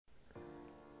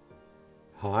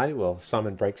Hi, well,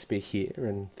 Simon Breakspear here,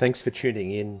 and thanks for tuning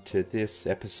in to this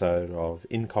episode of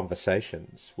In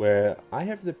Conversations, where I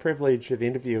have the privilege of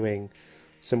interviewing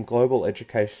some global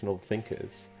educational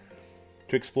thinkers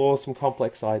to explore some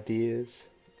complex ideas,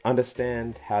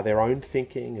 understand how their own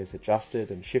thinking is adjusted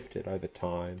and shifted over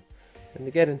time, and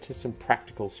to get into some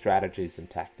practical strategies and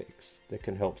tactics that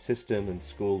can help system and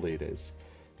school leaders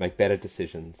make better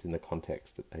decisions in the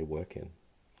context that they work in.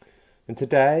 And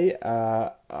today,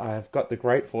 I've got the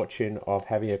great fortune of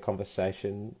having a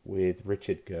conversation with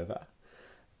Richard Gerver.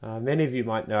 Many of you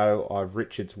might know of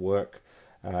Richard's work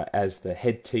as the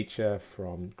head teacher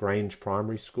from Grange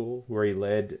Primary School, where he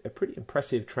led a pretty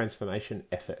impressive transformation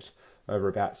effort over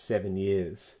about 7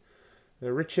 years.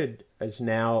 Richard has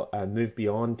now moved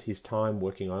beyond his time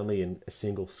working only in a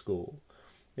single school.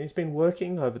 He's been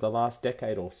working over the last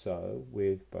decade or so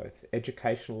with both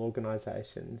educational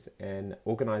organisations and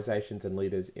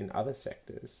leaders in other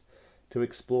sectors to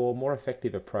explore more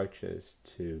effective approaches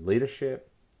to leadership,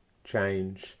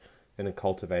 change, and in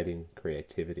cultivating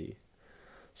creativity.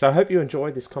 So I hope you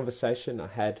enjoyed this conversation I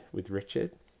had with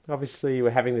Richard. Obviously,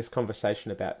 we're having this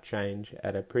conversation about change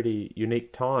at a pretty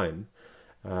unique time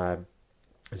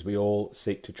as we all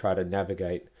seek to try to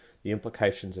navigate the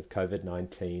implications of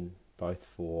COVID-19 both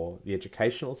for the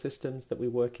educational systems that we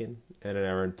work in and in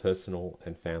our own personal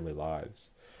and family lives.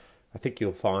 I think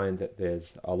you'll find that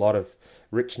there's a lot of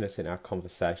richness in our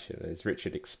conversation as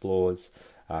Richard explores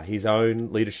his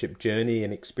own leadership journey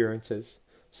and experiences,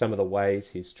 some of the ways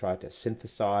he's tried to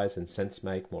synthesize and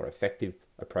sense-make more effective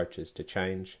approaches to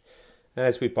change, and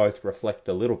as we both reflect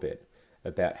a little bit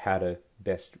about how to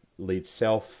best lead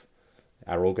self,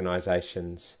 our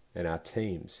organisations and our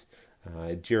teams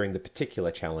during the particular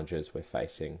challenges we're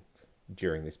facing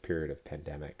during this period of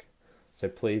pandemic. So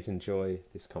please enjoy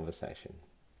this conversation.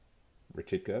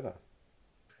 Richard Gerver.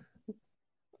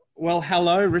 Well,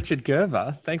 hello, Richard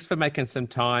Gerver. Thanks for making some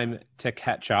time to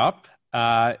catch up.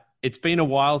 It's been a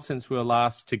while since we were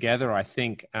last together, I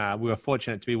think. We were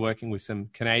fortunate to be working with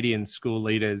some Canadian school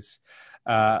leaders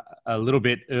a little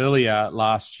bit earlier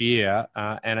last year,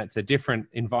 and it's a different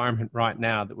environment right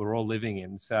now that we're all living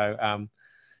in.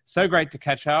 So great to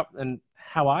catch up. And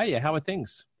how are you? How are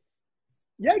things?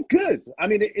 Yeah, good. I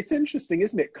mean, it's interesting,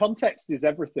 isn't it? Context is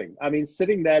everything. I mean,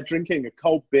 sitting there drinking a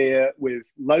cold beer with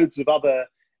loads of other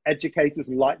educators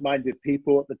and like-minded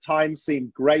people at the time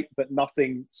seemed great, but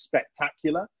nothing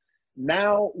spectacular.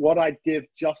 Now, what I'd give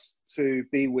just to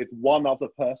be with one other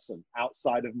person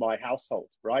outside of my household,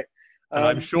 right? And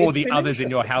I'm sure the others in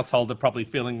your household are probably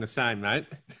feeling the same, mate.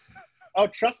 Oh,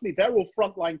 trust me, they're all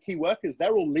frontline key workers.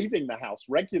 They're all leaving the house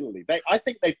regularly. I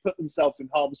think they've put themselves in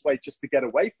harm's way just to get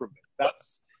away from it.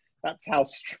 That's how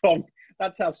strong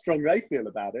they feel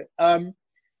about it. Yeah,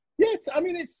 it's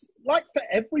like for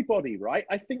everybody, right?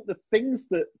 I think the things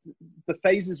that the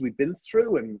phases we've been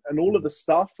through and all of the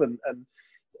stuff and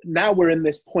now we're in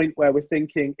this point where we're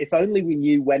thinking, if only we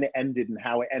knew when it ended and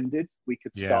how it ended, we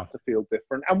could start to feel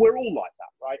different. And we're all like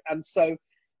that, right? And so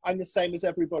I'm the same as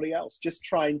everybody else, just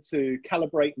trying to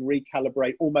calibrate and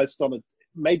recalibrate almost on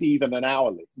maybe even an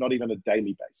hourly, not even a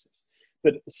daily basis.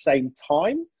 But at the same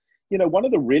time, one of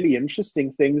the really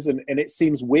interesting things, and it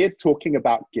seems weird talking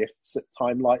about gifts at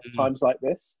times like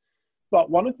this, but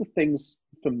one of the things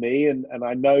for me, and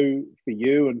I know for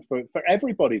you and for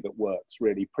everybody that works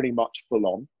really pretty much full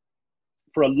on,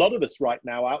 for a lot of us right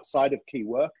now outside of key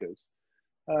workers,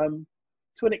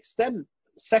 to an extent,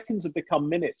 seconds have become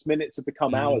minutes, minutes have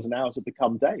become hours, and hours have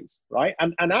become days, right?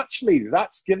 And actually,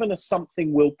 that's given us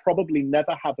something we'll probably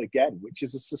never have again, which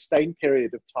is a sustained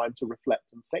period of time to reflect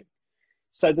and think.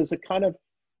 So there's a kind of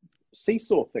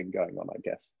seesaw thing going on, I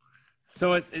guess.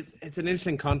 So it's an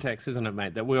interesting context, isn't it,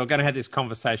 mate? That we were going to have this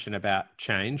conversation about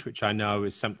change, which I know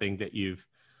is something that you've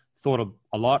thought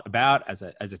a lot about as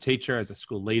a teacher, as a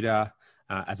school leader,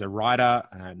 as a writer,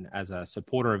 and as a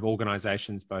supporter of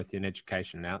organisations both in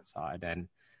education and outside. And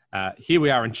here we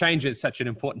are, and change is such an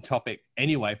important topic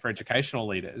anyway for educational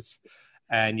leaders,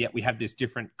 and yet we have this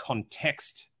different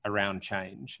context around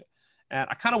change. And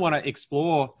I kind of want to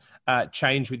explore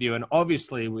change with you, and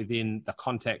obviously within the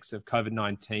context of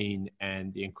COVID-19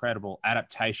 and the incredible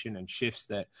adaptation and shifts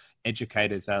that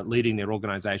educators are leading their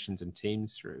organizations and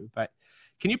teams through. But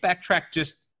can you backtrack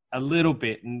just a little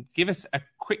bit and give us a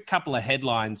quick couple of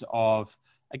headlines of,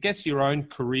 I guess, your own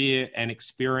career and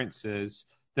experiences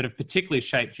that have particularly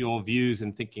shaped your views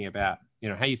and thinking about,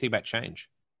 how you think about change?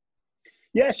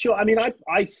 Yeah, sure. I mean,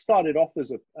 I started off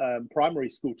as a primary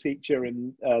school teacher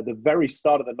in the very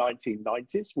start of the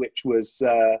 1990s, which was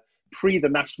pre the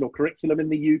national curriculum in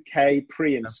the UK,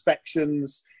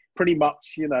 pre-inspections, pretty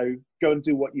much, go and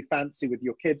do what you fancy with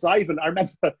your kids. I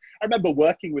remember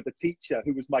working with a teacher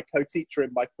who was my co-teacher in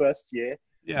my first year.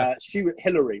 Yeah. She was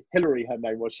Hillary, her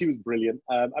name was. She was brilliant.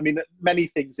 Many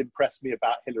things impressed me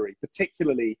about Hillary,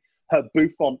 particularly her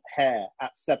bouffant hair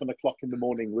at 7 o'clock in the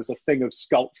morning was a thing of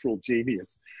sculptural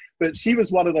genius. But she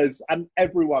was one of those, and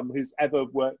everyone who's ever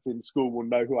worked in school will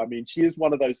know who I mean. She is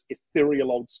one of those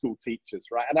ethereal old school teachers,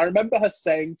 right? And I remember her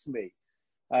saying to me,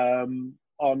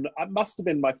 it must have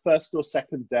been my first or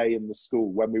second day in the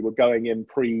school when we were going in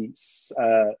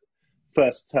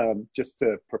first term just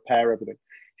to prepare everything.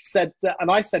 She said, and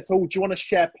I said, "Oh, do you want to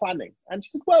share planning?" And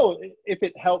she said, "Well, if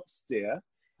it helps, dear."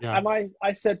 Yeah. And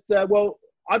I said, "Well,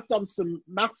 I've done some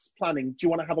maths planning. Do you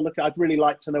want to have a look? I'd really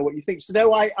like to know what you think." She said,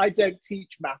 "No, I don't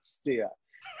teach maths, dear.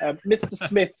 Mr.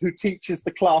 Smith, who teaches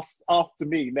the class after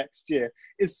me next year,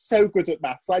 is so good at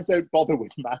maths. I don't bother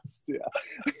with maths, dear."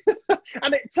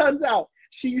 And it turned out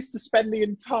she used to spend the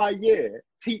entire year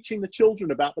teaching the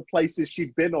children about the places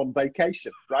she'd been on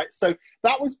vacation, right? So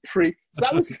that was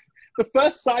the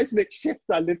first seismic shift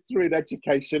I lived through in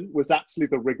education was actually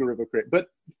the rigor of a career. But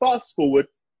fast forward,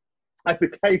 I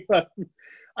became a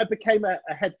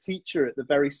head teacher at the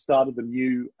very start of the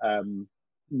new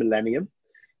millennium,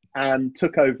 and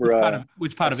took over.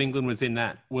 Which part of England was in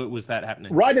that? Was that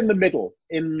happening? Right in the middle,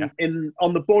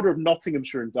 on the border of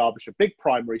Nottinghamshire and Derbyshire. Big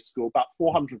primary school, about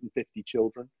 450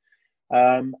 children.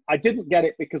 I didn't get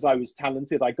it because I was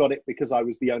talented. I got it because I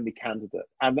was the only candidate.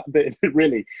 And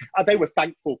really, they were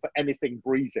thankful for anything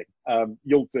breathing.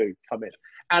 You'll do, come in.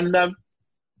 And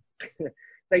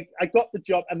I got the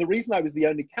job. And the reason I was the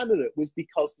only candidate was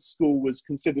because the school was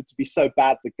considered to be so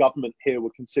bad, the government here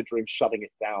were considering shutting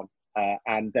it down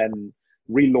and then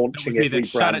relaunching it, rebranding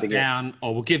shut it down,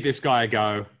 or we'll give this guy a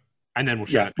go, and then we'll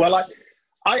shut it down. Well,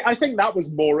 I think that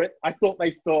was more it. I thought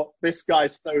they thought, this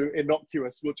guy's so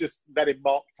innocuous, we'll just let him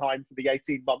mark time for the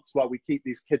 18 months while we keep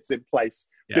these kids in place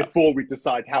before we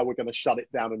decide how we're going to shut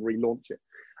it down and relaunch it.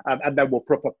 And then we'll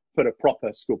put a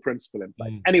proper school principal in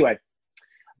place. Anyway,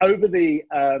 over the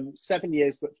 7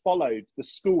 years that followed, the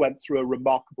school went through a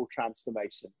remarkable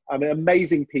transformation. I mean,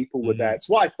 amazing people were there. It's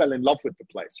why I fell in love with the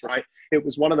place, right? It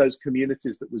was one of those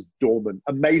communities that was dormant.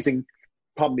 Amazing,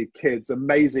 kids,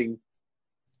 amazing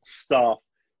staff,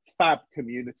 fab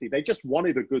community. They just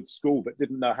wanted a good school, but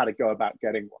didn't know how to go about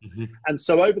getting one. And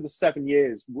so over the 7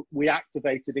 years, we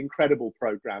activated incredible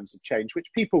programs of change, which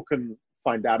people can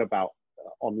find out about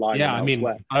online. Yeah, I mean,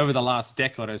 over the last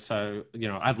decade or so,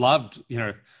 I've loved,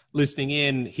 listening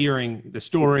in, hearing the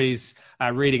stories,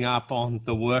 reading up on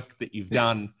the work that you've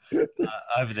done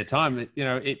over the time.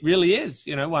 It really is,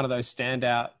 one of those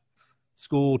standout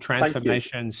school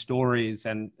transformation stories.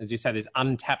 And as you say, there's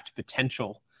untapped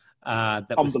potential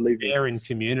that was there in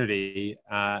community,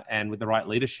 and with the right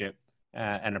leadership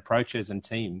and approaches and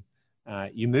team,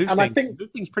 you move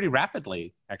things pretty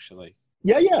rapidly, actually.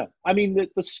 Yeah. I mean,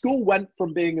 the school went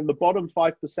from being in the bottom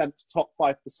 5% to top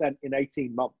 5% in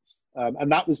 18 months.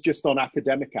 And that was just on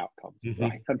academic outcomes,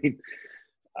 right? I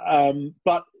mean,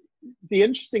 but the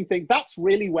interesting thing, that's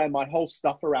really where my whole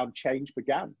stuff around change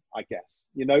began, I guess,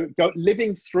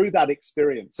 living through that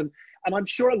experience. And I'm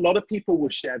sure a lot of people will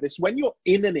share this. When you're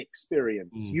in an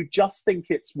experience, you just think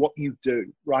it's what you do,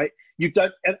 right? You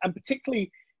don't, and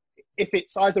particularly if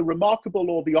it's either remarkable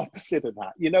or the opposite of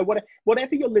that,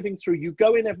 whatever you're living through, you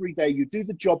go in every day, you do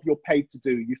the job you're paid to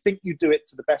do, you think you do it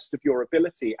to the best of your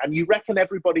ability, and you reckon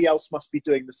everybody else must be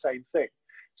doing the same thing.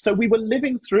 So we were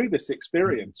living through this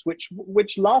experience,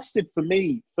 which lasted for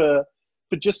me for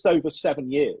just over 7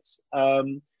 years.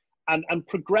 And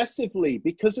progressively,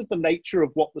 because of the nature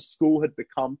of what the school had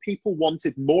become, people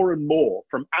wanted more and more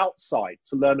from outside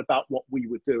to learn about what we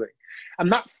were doing.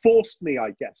 And that forced me,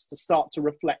 I guess, to start to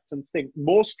reflect and think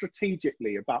more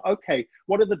strategically about, okay,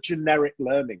 what are the generic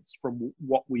learnings from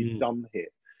what we've done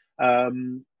here?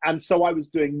 And so I was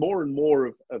doing more and more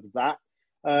of that.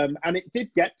 And it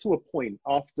did get to a point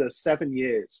after 7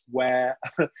 years where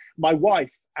my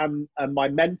wife and my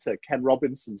mentor, Ken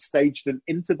Robinson, staged an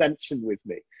intervention with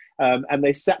me. And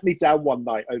they sat me down one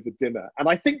night over dinner. And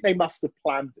I think they must have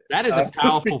planned it. That is a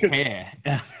powerful pair.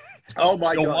 Oh,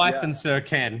 my God. Your wife and Sir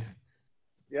Ken.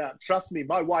 Yeah, trust me,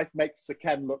 my wife makes Sir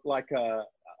Ken look like a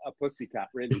pussycat,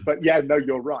 really. But yeah, no,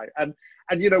 you're right. And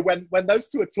when those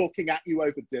two are talking at you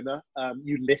over dinner,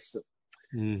 you listen.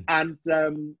 And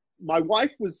my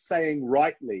wife was saying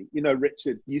rightly,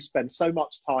 Richard, you spend so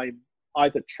much time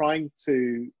either trying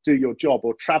to do your job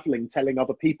or traveling, telling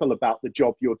other people about the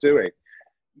job you're doing.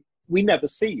 We never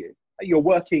see you. You're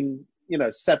working,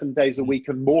 7 days a week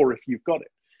and more if you've got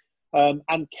it.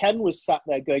 And Ken was sat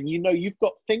there going, you've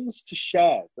got things to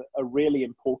share that are really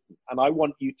important, and I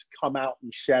want you to come out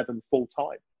and share them full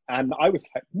time. And I was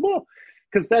like, whoa,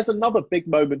 because there's another big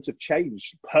moment of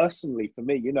change personally for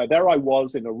me. There I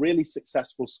was in a really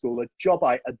successful school, a job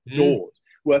I adored,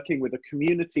 working with a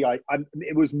community.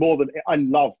 It was more than, I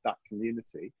loved that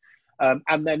community.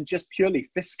 And then just purely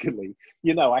fiscally,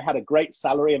 I had a great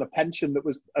salary and a pension that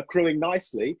was accruing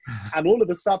nicely. And all of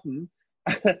a sudden,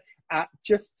 I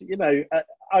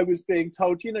was being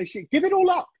told, give it all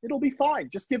up. It'll be fine.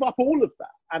 Just give up all of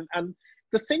that. And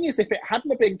the thing is, if it hadn't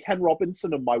have been Ken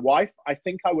Robinson and my wife, I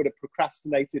think I would have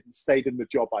procrastinated and stayed in the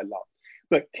job I loved.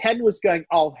 But Ken was going,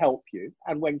 I'll help you.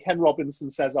 And when Ken Robinson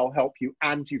says, I'll help you,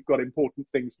 and you've got important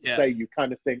things to say, you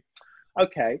kind of think,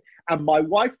 okay. And my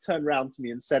wife turned around to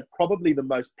me and said, probably the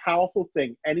most powerful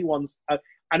thing anyone's,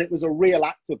 and it was a real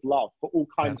act of love for all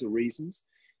kinds of reasons.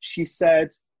 She said,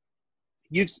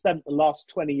 you've spent the last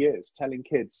 20 years telling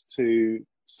kids to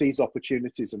seize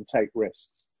opportunities and take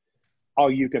risks. Are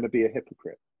you going to be a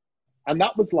hypocrite? And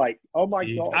that was like, oh my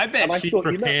God. I bet she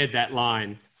prepared that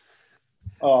line.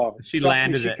 Oh, she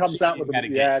landed it. She comes out with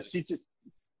it. Yeah,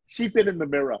 she'd been in the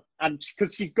mirror, and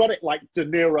because she got it like De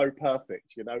Niro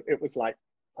perfect, it was like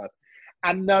perfect.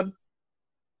 And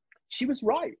she was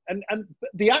right. And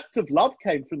the act of love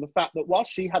came from the fact that while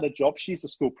she had a job, she's a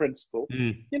school principal,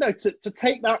 to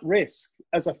take that risk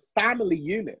as a family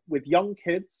unit with young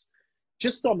kids,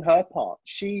 just on her part,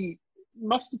 she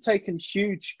must have taken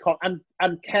huge,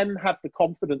 and Ken had the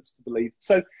confidence to believe.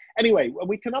 So anyway,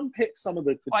 we can unpick some of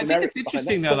the I think it's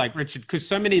interesting though, like Richard, because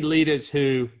so many leaders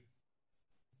who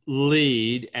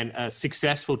lead and a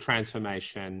successful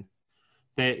transformation,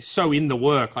 they're so in the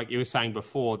work, like you were saying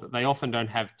before, that they often don't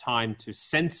have time to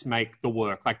sense make the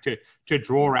work, like to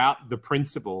draw out the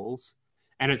principles.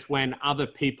 And it's when other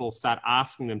people start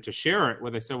asking them to share it,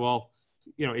 where they say, well,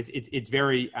 it's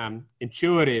very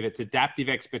intuitive, it's adaptive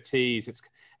expertise,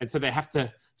 and so they have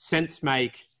to sense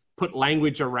make, put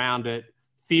language around it,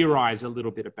 theorize a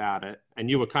little bit about it. And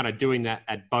you were kind of doing that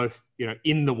at both,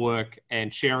 in the work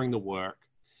and sharing the work.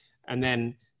 And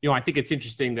then, I think it's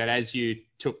interesting that as you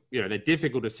took, the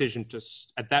difficult decision to,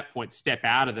 at that point, step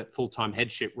out of that full-time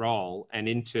headship role and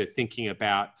into thinking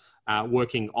about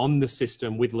working on the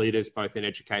system with leaders, both in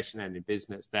education and in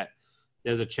business, that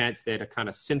there's a chance there to kind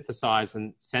of synthesize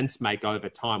and sense make over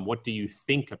time. What do you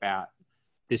think about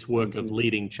this work of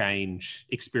leading change,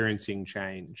 experiencing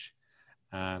change?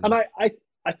 And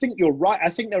I think you're right. I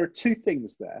think there are two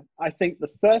things there. I think the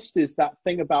first is that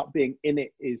thing about being in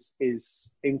it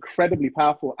is incredibly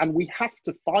powerful, and we have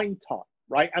to find time,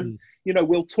 right? And,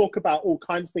 we'll talk about all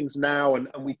kinds of things now, and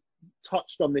we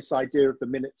touched on this idea of the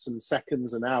minutes and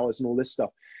seconds and hours and all this stuff.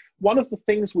 One of the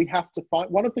things we have to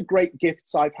find, one of the great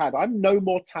gifts I've had, I'm no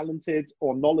more talented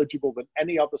or knowledgeable than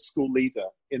any other school leader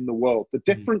in the world. The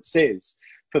difference is,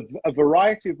 for a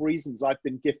variety of reasons, I've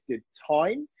been gifted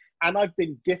time, and I've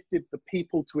been gifted the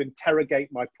people to interrogate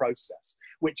my process,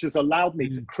 which has allowed me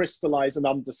to crystallize and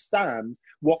understand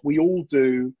what we all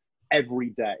do every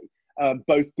day,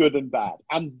 both good and bad.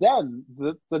 And then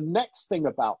the next thing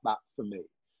about that for me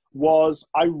was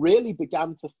I really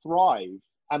began to thrive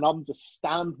and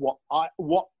understand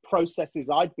what processes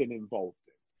I'd been involved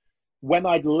in when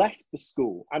I'd left the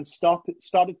school and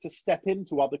started to step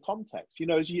into other contexts.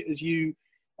 As you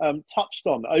touched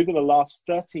on, over the last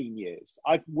 13 years,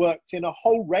 I've worked in a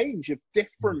whole range of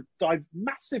different,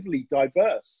 massively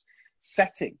diverse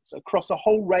settings across a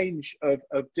whole range of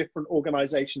different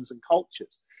organizations and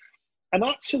cultures. And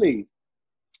actually,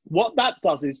 what that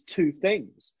does is two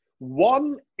things.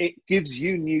 One, it gives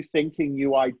you new thinking,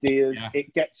 new ideas. Yeah.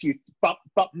 It gets you, but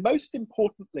most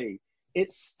importantly,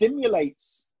 it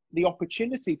stimulates the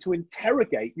opportunity to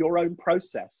interrogate your own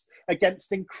process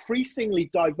against increasingly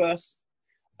diverse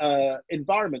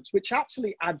environments, which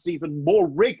actually adds even more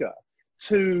rigor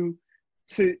to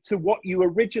what you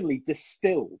originally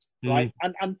distilled, right?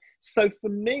 And so for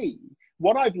me,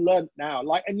 what I've learned now,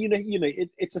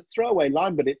 it's a throwaway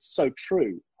line, but it's so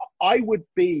true. I would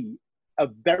be a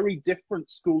very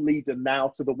different school leader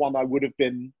now to the one I would have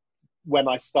been when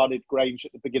I started Grange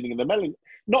at the beginning of the millennium.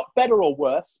 Not better or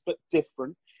worse, but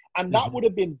different. And that would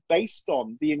have been based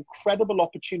on the incredible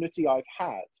opportunity I've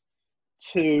had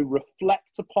to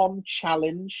reflect upon,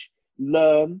 challenge,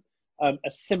 learn,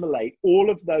 assimilate all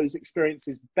of those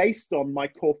experiences based on my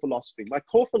core philosophy. My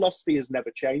core philosophy has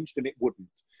never changed, and it wouldn't.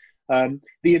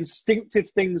 The instinctive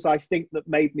things I think that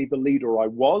made me the leader I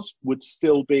was would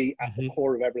still be at the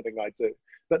core of everything I do.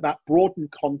 But that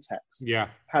broadened context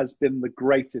has been the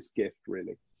greatest gift,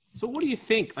 really. So what do you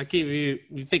think? Like you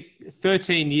think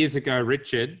 13 years ago,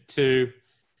 Richard, to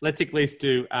let's at least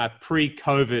do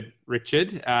pre-COVID,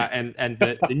 Richard, and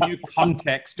the new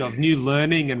context of new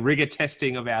learning and rigor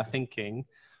testing of our thinking.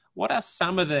 What are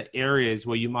some of the areas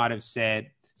where you might have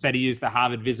said, say to use the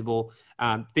Harvard Visible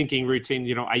thinking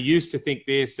routine, I used to think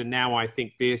this and now I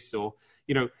think this, or,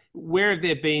 where have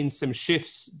there been some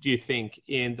shifts, do you think,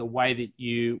 in the way that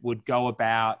you would go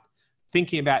about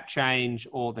thinking about change,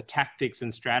 or the tactics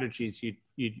and strategies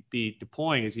you'd be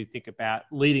deploying as you think about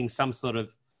leading some sort of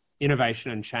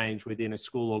innovation and change within a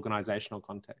school organizational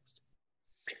context?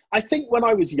 I think when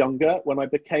I was younger, when I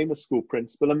became a school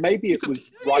principal, and maybe it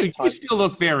was right time. You still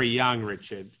look very young,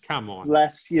 Richard. Come on.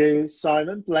 Bless you,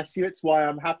 Simon. Bless you. It's why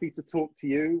I'm happy to talk to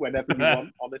you whenever you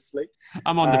want, honestly.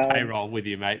 I'm on the payroll with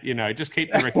you, mate. Just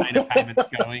keep the retainer payments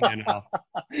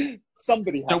going.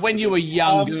 Somebody has So when you were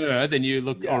younger than you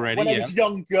look already. When I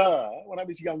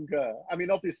was younger, I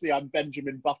mean, obviously I'm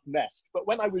Benjamin Button-esque, but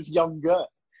when I was younger.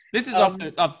 This is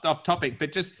off topic,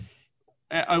 but just,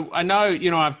 I know,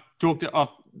 I've talked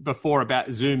before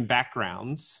about Zoom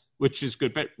backgrounds, which is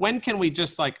good, but when can we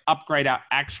just upgrade our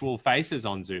actual faces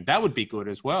on Zoom? That would be good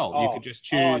as well. You could just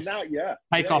choose,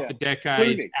 take off the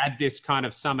decade, add this kind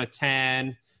of summer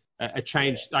tan, a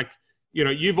change.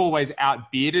 You've always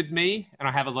outbearded me, and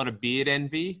I have a lot of beard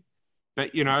envy,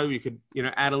 but you could,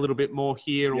 add a little bit more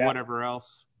here or whatever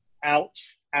else.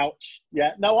 Ouch.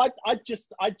 Yeah. No, I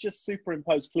just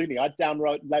superimposed Clooney. I'd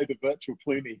download a virtual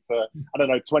Clooney for, I don't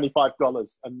know,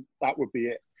 $25, and that would be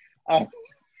it.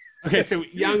 Okay, so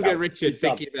younger Richard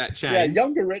thinking about change. Yeah,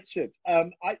 younger Richard.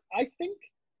 I think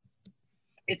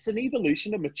it's an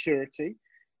evolution of maturity.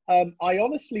 I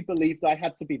honestly believed I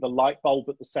had to be the light bulb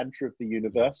at the center of the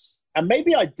universe. And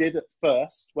maybe I did at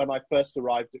first, when I first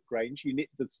arrived at Grange.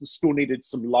 The school needed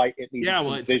some light. It needed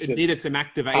some vision. It needed some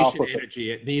activation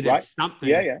energy. It needed something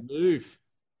to move.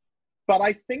 But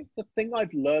I think the thing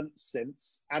I've learned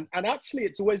since, and actually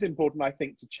it's always important, I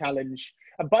think, to challenge.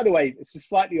 And by the way, this is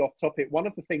slightly off topic. One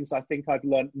of the things I think I've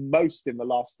learned most in the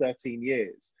last 13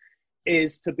 years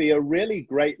is to be a really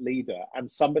great leader and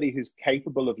somebody who's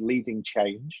capable of leading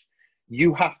change.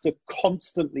 You have to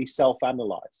constantly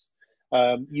self-analyze.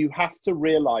 You have to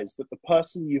realize that the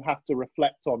person you have to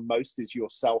reflect on most is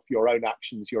yourself, your own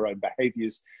actions, your own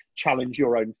behaviors, challenge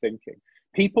your own thinking.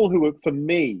 People who are, for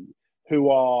me, who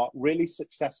are really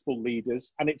successful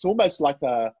leaders, and it's almost like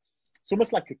a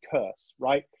curse,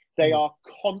 right? They are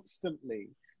constantly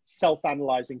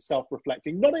self-analyzing,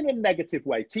 self-reflecting, not in a negative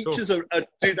way. Teachers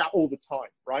do that all the time,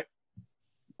 right?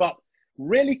 But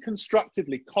really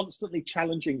constructively, constantly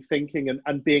challenging thinking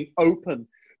and being open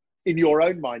in your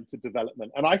own mind to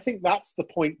development. And I think that's the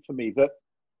point for me, that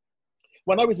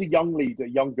when I was a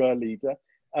younger leader,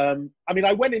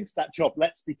 I went into that job,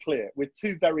 let's be clear, with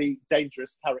two very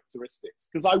dangerous characteristics,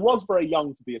 because I was very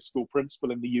young to be a school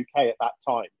principal in the UK at that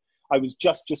time. I was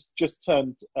just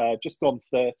gone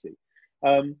 30.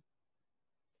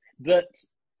 That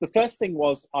the first thing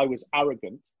was I was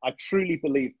arrogant. I truly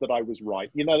believed that I was right,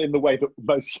 in the way that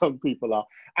most young people are.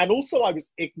 And also I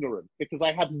was ignorant, because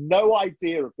I had no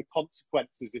idea of the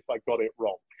consequences if I got it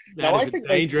wrong. Now, I think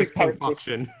those two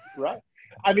characteristics, right?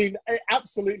 I mean,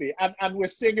 absolutely. And we're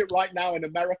seeing it right now in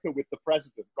America with the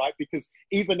president, right? Because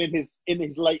even in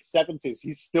his late 70s,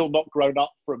 he's still not grown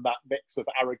up from that mix of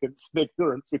arrogance and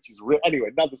ignorance, which is anyway,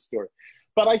 another story.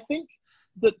 But I think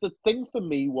that the thing for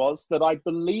me was that I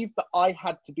believed that I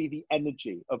had to be the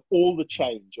energy of all the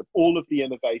change, of all of the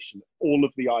innovation, all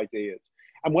of the ideas.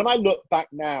 And when I look back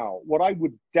now, what I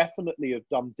would definitely have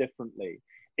done differently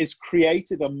is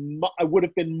I would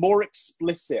have been more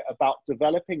explicit about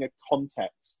developing a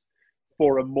context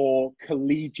for a more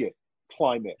collegiate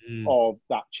climate of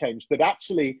that change, that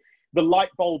actually the light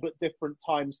bulb at different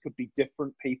times could be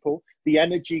different people. The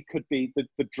energy could be,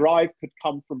 the drive could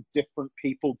come from different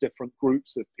people, different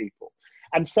groups of people.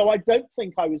 And so I don't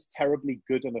think I was terribly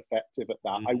good and effective at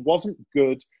that. I wasn't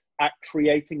good at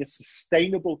creating a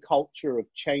sustainable culture of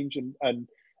change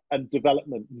and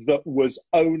development that was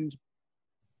owned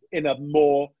in a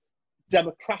more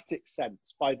democratic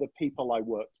sense by the people I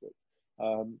worked with.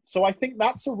 So I think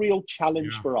that's a real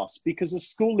challenge for us, because as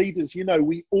school leaders,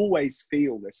 we always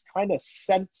feel this kind of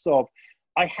sense of,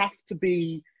 I have to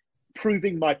be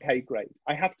proving my pay grade.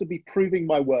 I have to be proving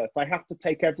my worth. I have to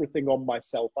take everything on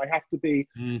myself. I have to be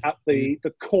at the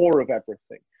core of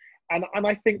everything. And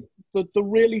I think the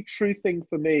really true thing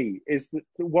for me is that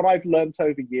what I've learned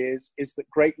over years is that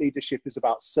great leadership is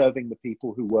about serving the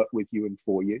people who work with you and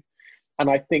for you. And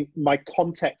I think my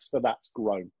context for that's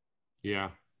grown. Yeah,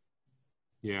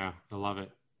 I love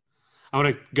it. I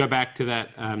want to go back to that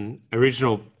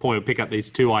original point, pick up these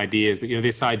two ideas, but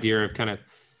this idea of kind of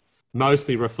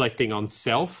mostly reflecting on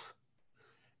self.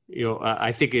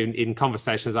 I think in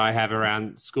conversations I have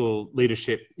around school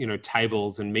leadership,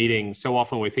 tables and meetings, so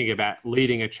often we think about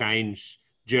leading a change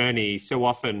journey. So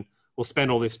often we'll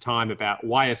spend all this time about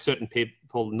why are certain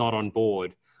people not on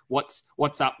board?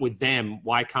 What's up with them?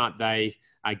 Why can't they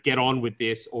get on with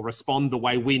this or respond the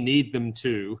way we need them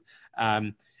to?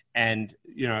 And,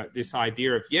 this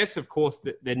idea of, yes, of course,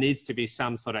 there needs to be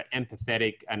some sort of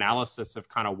empathetic analysis of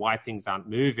kind of why things aren't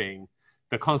moving,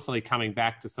 but constantly coming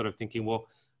back to sort of thinking, well,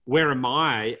 where am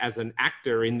I as an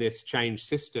actor in this change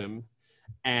system?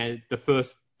 And the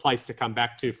first place to come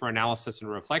back to for analysis and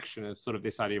reflection is sort of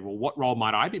this idea of, well, what role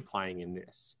might I be playing in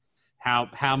this?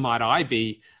 How might I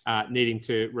be needing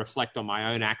to reflect on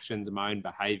my own actions and my own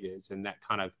behaviors? And that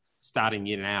kind of starting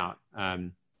in and out,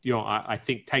 I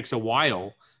think takes a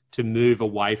while to move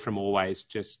away from always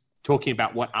just talking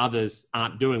about what others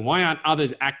aren't doing. Why aren't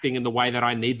others acting in the way that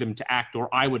I need them to act,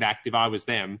 or I would act if I was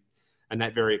them? And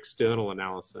that very external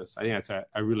analysis. I think that's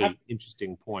a really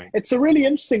interesting point. It's a really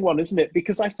interesting one, isn't it?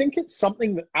 Because I think it's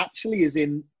something that actually is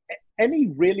in any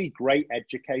really great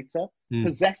educator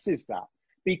possesses that.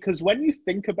 Because when you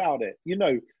think about it,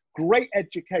 great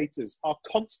educators are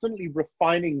constantly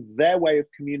refining their way of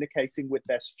communicating with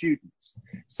their students.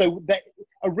 So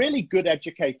a really good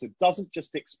educator doesn't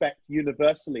just expect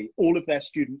universally all of their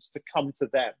students to come to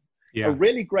them. Yeah. A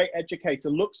really great educator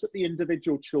looks at the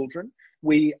individual children.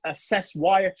 We assess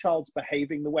why a child's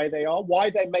behaving the way they are, why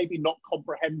they're maybe not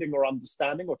comprehending or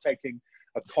understanding or taking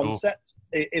a concept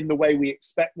in the way we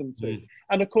expect them to.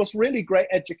 And of course, really great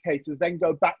educators then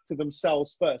go back to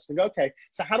themselves first and go, okay,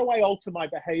 so how do I alter my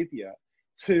behavior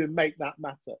to make that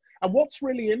matter? And what's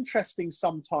really interesting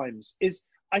sometimes is,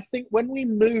 I think when we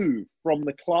move from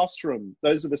the classroom,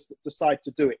 those of us that decide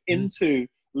to do it, into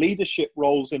leadership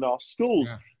roles in our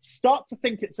schools, start to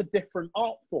think it's a different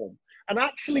art form. And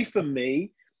actually for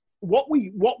me, what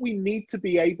we need to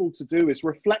be able to do is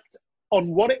reflect on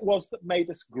what it was that made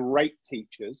us great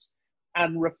teachers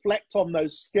and reflect on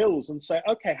those skills and say,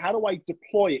 okay, how do I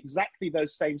deploy exactly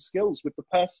those same skills with the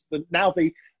person, now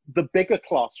the bigger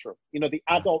classroom, the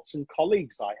adults and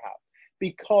colleagues I have?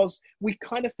 Because we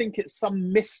kind of think it's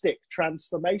some mystic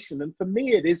transformation. And for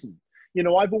me, it isn't.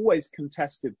 I've always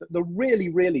contested that the really,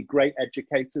 really great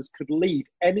educators could lead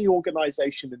any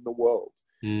organization in the world.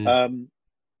 And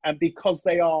because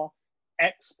they are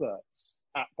experts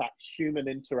at that human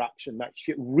interaction, that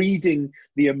reading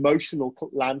the emotional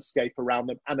landscape around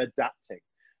them and adapting.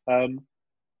 And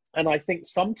I think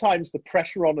sometimes the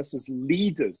pressure on us as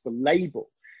leaders, the label,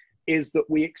 is that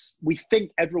we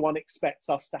think everyone expects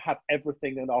us to have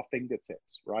everything at our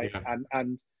fingertips, right? Yeah.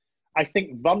 And I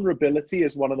think vulnerability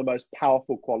is one of the most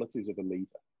powerful qualities of a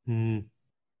leader.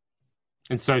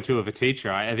 And so too of a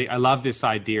teacher. I love this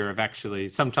idea of actually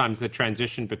sometimes the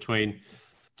transition between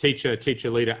teacher,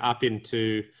 leader up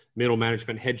into middle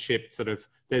management, headship, sort of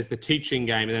there's the teaching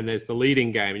game and then there's the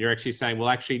leading game. And you're actually saying, well,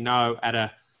 actually, no, at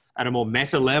a more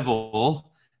meta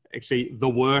level, actually the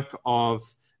work of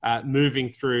moving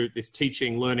through this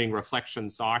teaching, learning, reflection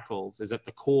cycles is at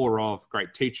the core of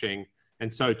great teaching.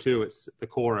 And so too, it's the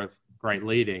core of great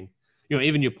leading.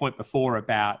 Even your point before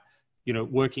about,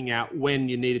 working out when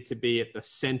you needed to be at the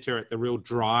center, at the real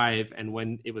drive, and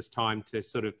when it was time to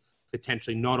sort of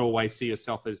potentially not always see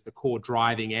yourself as the core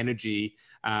driving energy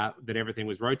that everything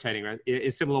was rotating around. In a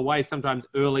similar way, sometimes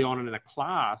early on in a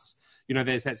class,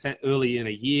 there's that sense early in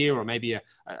a year or maybe a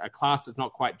class that's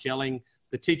not quite gelling.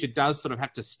 The teacher does sort of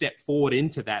have to step forward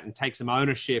into that and take some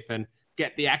ownership and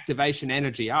get the activation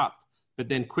energy up, but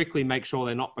then quickly make sure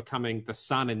they're not becoming the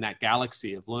sun in that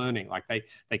galaxy of learning. Like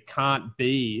they can't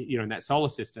be, in that solar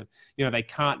system, they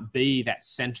can't be that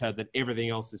center that everything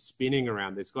else is spinning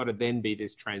around. There's got to then be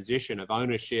this transition of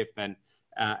ownership and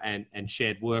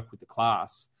shared work with the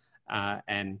class.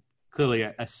 And clearly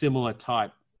a similar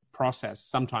type process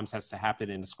sometimes has to happen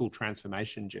in a school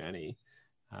transformation journey.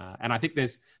 And I think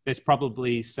there's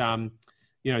probably some,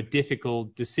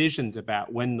 difficult decisions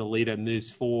about when the leader moves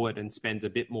forward and spends a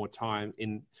bit more time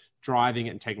in driving it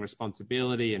and taking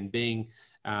responsibility and being,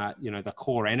 the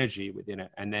core energy within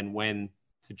it. And then when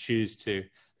to choose to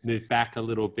move back a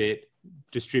little bit,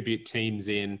 distribute teams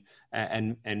in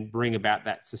and bring about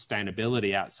that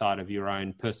sustainability outside of your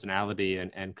own personality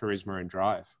and charisma and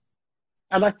drive.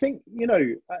 And I think,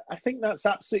 I think that's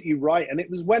absolutely right. And it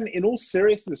was when, in all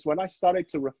seriousness, when I started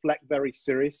to reflect very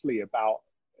seriously about,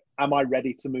 am I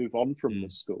ready to move on from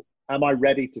this school? Am I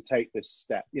ready to take this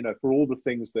step? For all the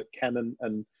things that Ken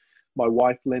and my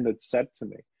wife, Lynn, had said to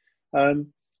me.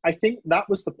 I think that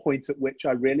was the point at which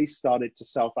I really started to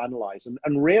self-analyze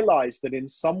and realize that in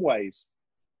some ways,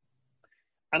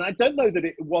 And I don't know that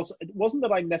it wasn't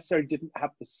that I necessarily didn't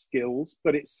have the skills,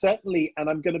 but it's certainly, and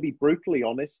I'm going to be brutally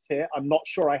honest here, I'm not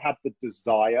sure I had the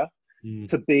desire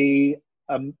to be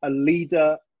a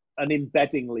leader, an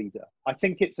embedding leader. I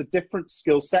think it's a different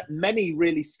skill set. Many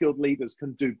really skilled leaders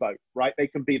can do both, right? They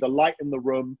can be the light in the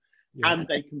room, and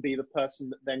they can be the person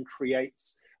that then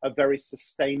creates a very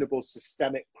sustainable,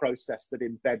 systemic process that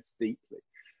embeds deeply.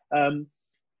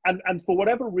 And for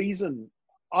whatever reason,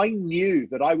 I knew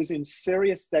that I was in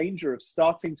serious danger of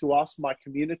starting to ask my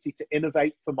community to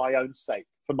innovate for my own sake,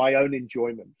 for my own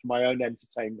enjoyment, for my own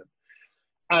entertainment.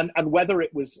 And whether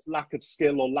it was lack of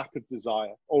skill or lack of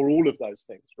desire or all of those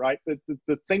things, right?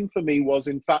 The thing for me was,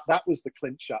 in fact, that was the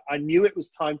clincher. I knew it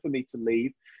was time for me to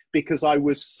leave because I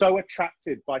was so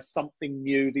attracted by something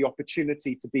new, the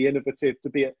opportunity to be innovative, to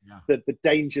be at the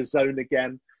danger zone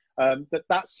again,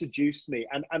 that seduced me.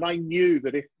 And I knew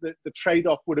that if the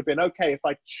trade-off would have been, okay, if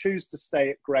I choose to stay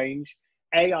at Grange,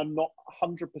 A, I'm not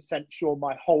 100% sure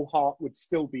my whole heart would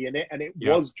still be in it. And it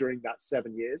was during that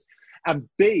 7 years. And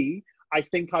B, I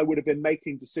think I would have been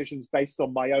making decisions based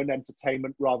on my own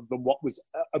entertainment rather than what was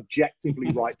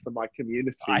objectively right for my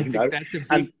community. I think that's a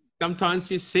big, sometimes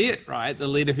you see it, right? The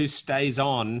leader who stays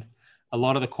on, a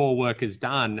lot of the core work is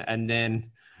done. And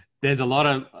then there's a lot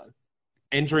of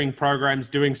entering programs,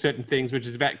 doing certain things, which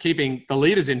is about keeping the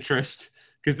leader's interest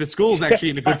because the school's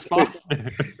actually in a good spot.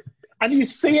 And you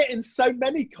see it in so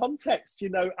many contexts,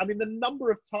 I mean, the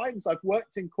number of times I've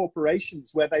worked in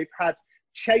corporations where they've had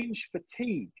change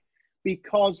fatigue,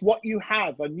 because what you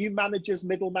have are new managers,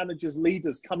 middle managers,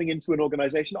 leaders coming into an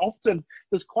organization. Often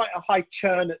there's quite a high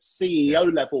churn at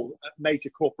CEO level at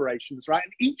major corporations, right?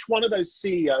 And each one of those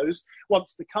CEOs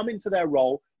wants to come into their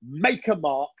role, make a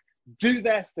mark, do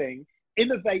their thing,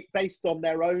 innovate based on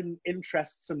their own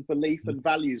interests and belief and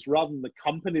values rather than the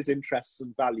company's interests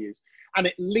and values. And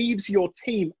it leaves your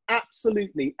team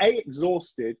absolutely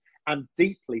exhausted and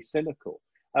deeply cynical.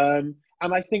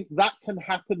 And I think that can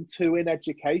happen too in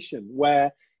education,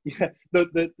 where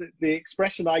the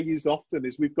expression I use often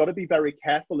is we've got to be very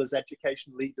careful as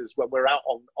education leaders when we're out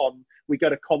we go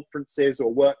to conferences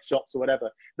or workshops or whatever,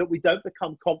 that we don't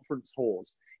become conference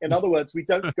whores. In other words, we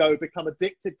don't become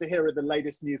addicted to hearing the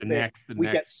latest new thing. We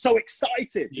get so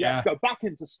excited, go back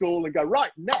into school and go,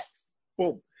 right, next,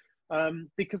 boom.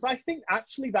 Because I think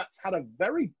actually that's had a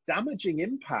very damaging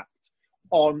impact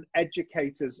on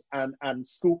educators and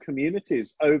school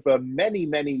communities over many,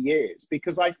 many years.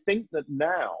 Because I think that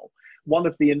now one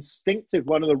of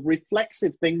the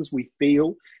reflexive things we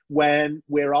feel when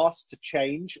we're asked to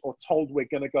change or told we're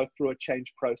going to go through a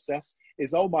change process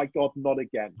is, oh my God, not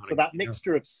again. So that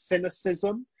mixture of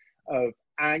cynicism, of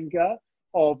anger,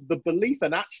 of the belief,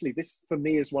 and actually this for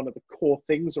me is one of the core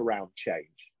things around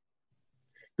change,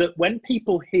 that when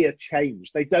people hear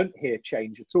change, they don't hear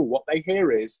change at all. What they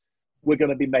hear is, we're going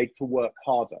to be made to work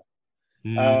harder.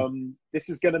 This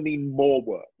is going to mean more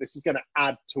work. This is going to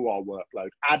add to our workload,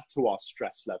 add to our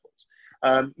stress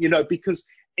levels. Because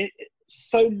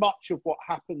so much of what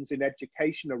happens in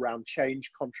education around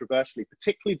change controversially,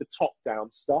 particularly the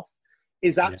top-down stuff,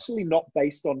 is actually not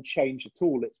based on change at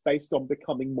all. It's based on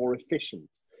becoming more efficient.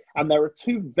 And there are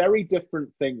two very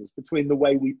different things between the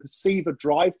way we perceive a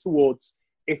drive towards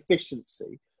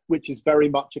efficiency, which is very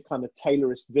much a kind of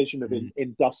Taylorist vision of the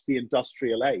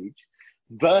industrial age,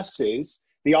 versus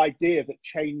the idea that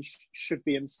change should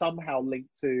be somehow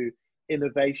linked to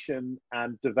innovation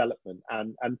and development.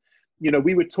 And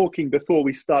we were talking before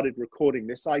we started recording,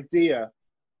 this idea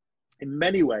in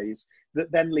many ways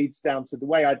that then leads down to the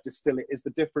way I distill it is the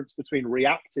difference between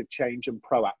reactive change and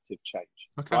proactive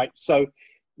change, right? So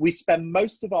we spend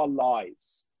most of our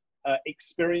lives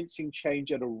experiencing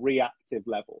change at a reactive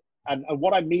level. And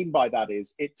what I mean by that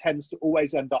is it tends to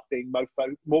always end up being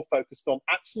more focused on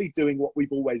actually doing what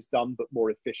we've always done, but more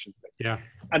efficiently. Yeah.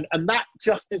 And that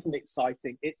just isn't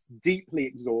exciting. It's deeply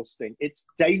exhausting. It's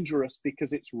dangerous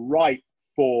because it's ripe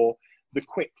for the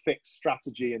quick fix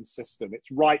strategy and system. It's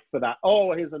ripe for that.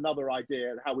 Oh, here's another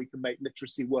idea of how we can make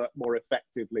literacy work more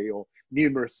effectively, or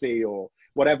numeracy, or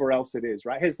whatever else it is,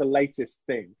 right? Here's the latest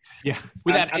thing. Yeah.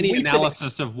 Without any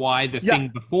analysis of why the thing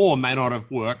before may not have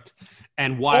worked,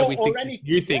 and why we think this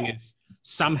new thing is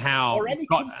somehow or any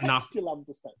got contextual enough.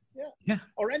 understanding.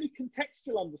 Or any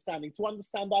contextual understanding to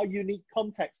understand our unique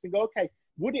context and go, okay,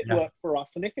 would it work for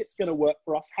us? And if it's going to work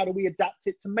for us, how do we adapt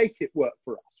it to make it work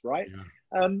for us, right?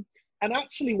 And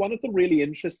actually, one of the really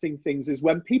interesting things is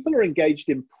when people are engaged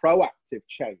in proactive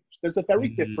change, there's a very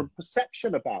different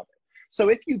perception about it. So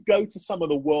if you go to some of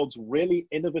the world's really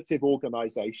innovative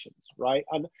organizations, right?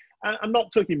 And I'm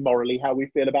not talking morally how we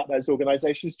feel about those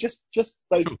organizations, just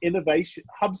those innovation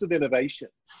hubs of innovation,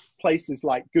 places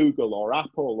like Google or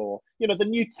Apple or, you know, the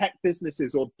new tech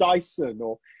businesses or Dyson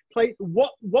or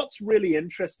what's really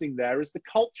interesting there is the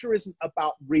culture isn't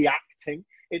about reacting.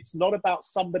 It's not about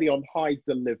somebody on high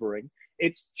delivering.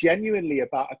 It's genuinely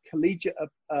about a collegiate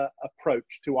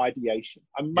approach to ideation.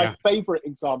 And my favorite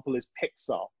example is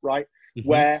Pixar, right? Mm-hmm.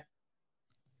 Where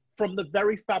from the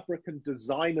very fabric and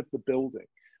design of the building,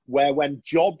 where when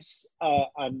Jobs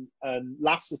and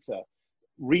Lasseter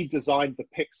redesigned the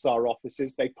Pixar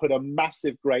offices, they put a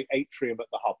massive great atrium at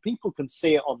the hub. People can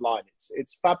see it online.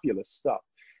 It's fabulous stuff.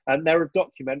 And there are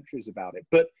documentaries about it.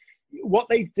 But what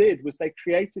they did was they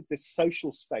created this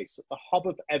social space at the hub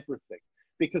of everything,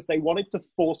 because they wanted to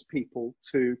force people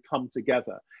to come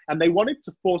together. And they wanted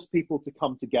to force people to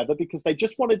come together because they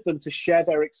just wanted them to share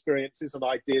their experiences and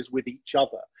ideas with each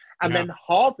other, and then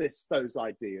harvest those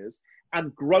ideas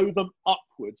and grow them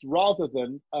upwards rather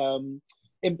than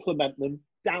implement them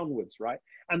downwards, right?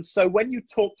 And so when you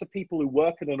talk to people who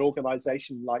work at an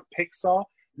organization like Pixar,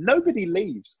 nobody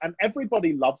leaves and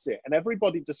everybody loves it. And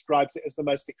everybody describes it as the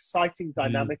most exciting,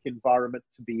 dynamic environment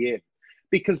to be in.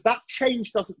 Because that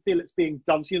change doesn't feel it's being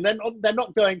done to you. And they're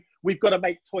not going, we've got to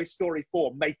make Toy Story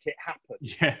 4, make it happen.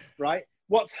 Yeah. Right?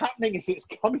 What's happening is it's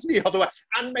coming the other way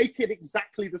and make it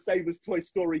exactly the same as Toy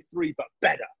Story 3, but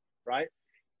better, right?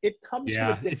 It comes from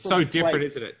a different it's so different,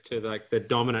 place. isn't it, to like the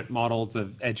dominant models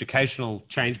of educational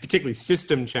change, particularly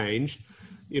system change.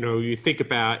 You know, you think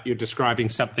about, you're describing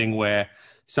something where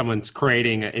someone's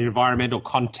creating an environmental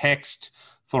context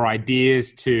for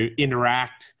ideas to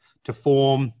interact, to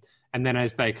form. And then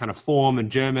as they kind of form and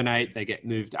germinate, they get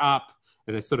moved up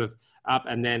and they're sort of up,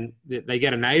 and then they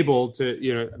get enabled to,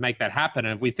 you know, make that happen.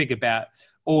 And if we think about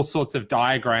all sorts of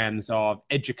diagrams of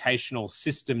educational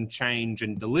system change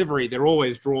and delivery, they're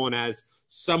always drawn as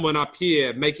someone up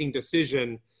here making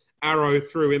decision, arrow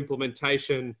through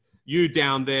implementation, you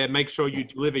down there, make sure you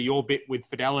deliver your bit with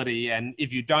fidelity. And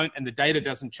if you don't, and the data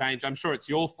doesn't change, I'm sure it's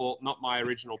your fault, not my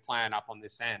original plan up on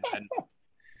this end. And,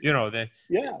 you know,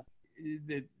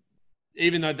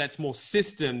 even though that's more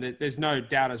system, there's no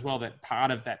doubt as well that part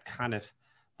of that kind of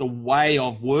the way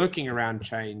of working around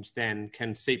change then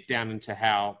can seep down into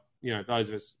how, you know, those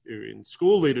of us who are in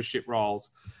school leadership roles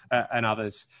and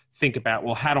others think about,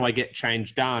 well, how do I get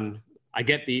change done? I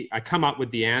come up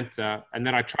with the answer, and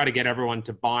then I try to get everyone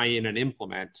to buy in and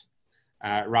implement,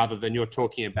 rather than you're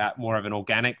talking about more of an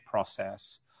organic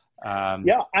process. And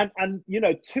you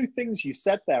know, two things you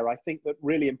said there, I think that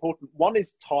really important. One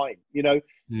is time. You know,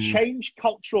 change,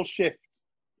 cultural shift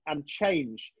and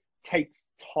change takes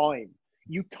time.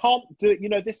 You can't do it. You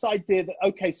know, this idea that,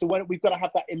 okay, so when we've got to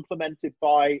have that implemented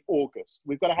by August,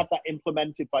 we've got to have that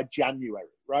implemented by January,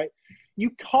 right? You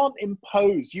can't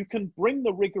impose. You can bring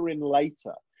the rigor in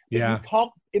later, but you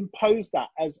can't impose that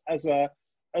as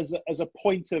a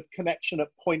point of connection at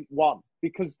point one,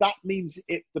 because that means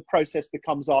the process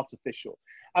becomes artificial.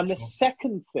 And the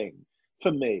second thing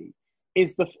for me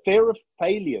is the fear of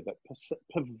failure that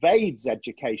pervades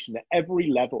education at every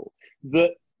level.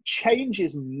 That change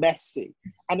is messy,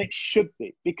 and it should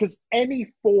be, because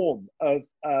any form of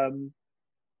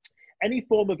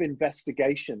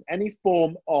investigation, any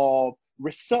form of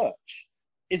research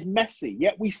is messy.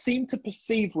 Yet we seem to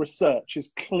perceive research as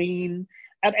clean.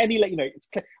 And I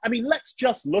mean, let's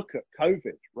just look at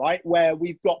COVID, right? Where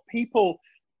we've got people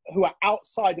who are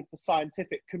outside of the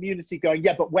scientific community going,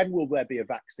 yeah, but when will there be a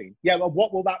vaccine? Yeah, well,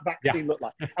 what will that vaccine look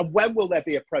like? And when will there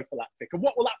be a prophylactic? And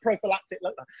what will that prophylactic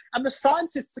look like? And the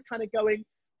scientists are kind of going,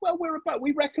 well,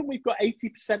 we reckon we've got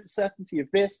 80% certainty of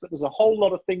this, but there's a whole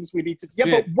lot of things we need to,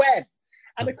 but when?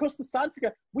 And of course, the scientists go,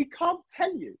 we can't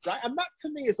tell you, right? And that to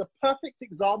me is a perfect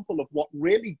example of what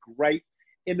really great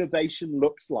innovation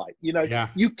looks like. You know,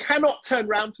 you cannot turn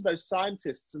around to those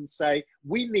scientists and say,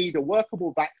 we need a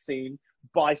workable vaccine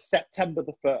by September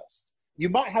the 1st. You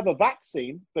might have a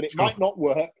vaccine, but it might not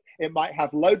work. It might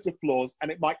have loads of flaws, and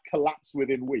it might collapse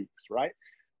within weeks, right?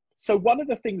 So one of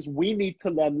the things we need to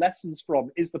learn lessons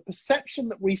from is the perception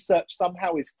that research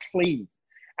somehow is clean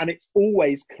and it's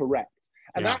always correct.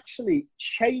 And actually,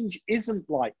 change isn't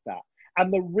like that.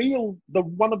 And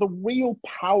one of the real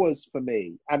powers for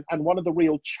me, and one of the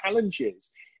real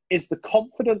challenges, is the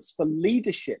confidence for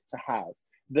leadership to have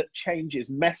that change is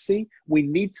messy. We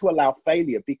need to allow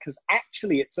failure, because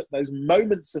actually it's at those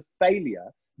moments of failure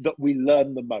that we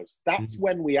learn the most. That's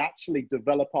when we actually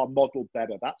develop our model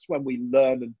better. That's when we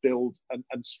learn and build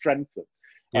and strengthen.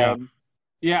 I think,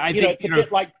 it's a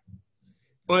bit like...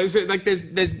 Well, is it like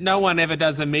there's no one ever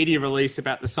does a media release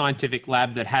about the scientific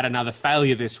lab that had another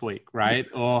failure this week, right?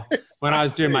 Or Exactly. when I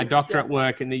was doing my doctorate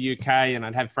work in the UK and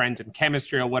I'd have friends in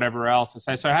chemistry or whatever else, I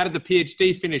say, so how did the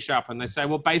PhD finish up? And they say,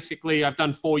 well, basically I've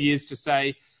done 4 years to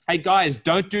say, hey guys,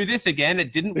 don't do this again.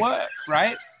 It didn't work,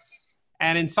 right?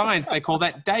 And in science, they call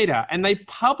that data. And they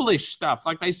publish stuff.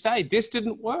 Like they say, this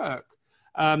didn't work.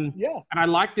 And I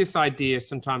like this idea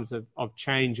sometimes of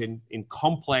change in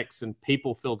complex and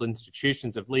people-filled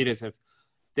institutions of leaders.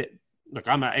 Look,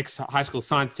 I'm an ex-high school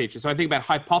science teacher, so I think about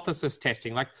hypothesis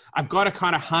testing. Like, I've got a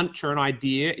kind of hunch or an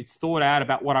idea. It's thought out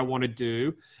about what I want to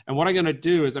do. And what I'm going to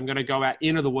do is I'm going to go out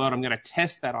into the world. I'm going to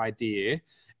test that idea.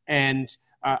 And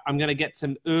I'm going to get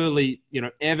some early,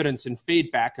 evidence and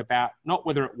feedback about not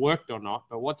whether it worked or not,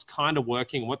 but what's kind of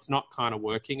working, what's not kind of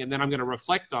working. And then I'm going to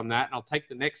reflect on that and I'll take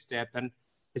the next step. And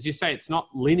as you say, it's not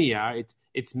linear.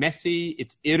 It's messy.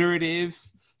 It's iterative.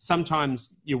 Sometimes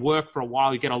you work for a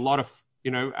while, you get a lot of,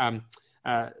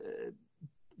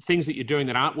 things that you're doing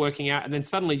that aren't working out. And then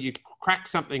suddenly you crack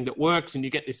something that works and you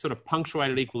get this sort of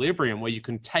punctuated equilibrium where you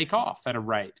can take off at a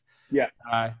rate. Yeah.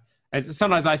 As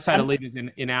sometimes I say to leaders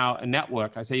in our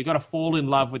network, I say, you've got to fall in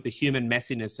love with the human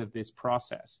messiness of this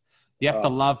process. You have to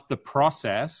love the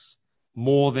process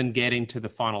more than getting to the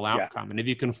final outcome. And if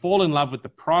you can fall in love with the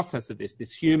process of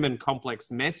this human complex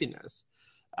messiness,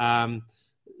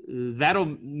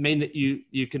 that'll mean that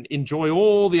you can enjoy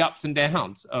all the ups and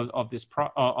downs of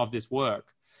this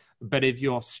work. But if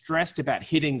you're stressed about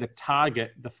hitting the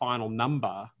target, the final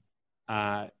number,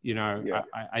 I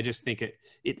just think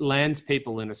it lands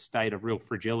people in a state of real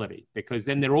fragility, because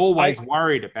then they're always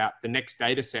worried about the next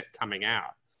data set coming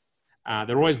out.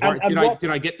 They're always worried, did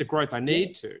I get the growth I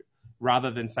need to?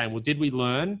 Rather than saying, well, did we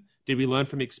learn? Did we learn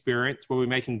from experience? Were we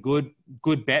making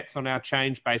good bets on our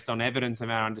change based on evidence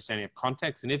and our understanding of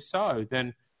context? And if so,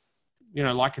 then,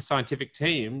 like a scientific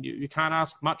team, you can't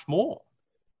ask much more.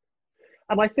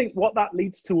 And I think what that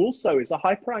leads to also is a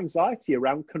hyper anxiety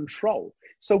around control.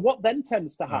 So what then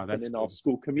tends to happen in our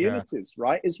school communities,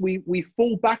 right, is we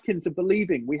fall back into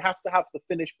believing we have to have the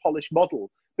finished, polished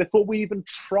model before we even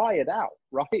try it out,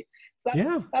 right?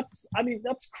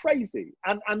 That's crazy.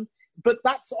 But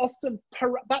that's often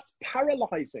that's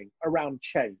paralyzing around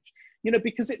change,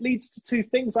 because it leads to two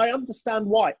things. I understand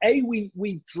why. A,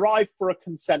 we drive for a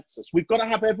consensus. We've got to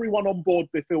have everyone on board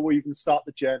before we even start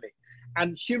the journey.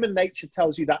 And human nature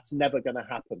tells you that's never going to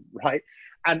happen, right?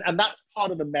 And that's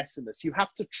part of the messiness. You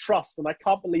have to trust, and I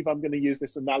can't believe I'm going to use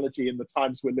this analogy in the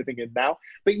times we're living in now,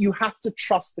 but you have to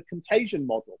trust the contagion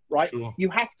model, right? Sure. You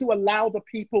have to allow the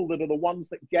people that are the ones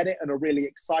that get it and are really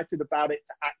excited about it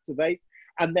to activate.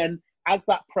 And then as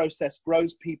that process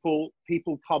grows, people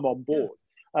come on board.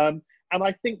 And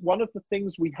I think one of the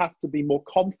things we have to be more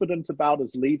confident about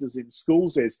as leaders in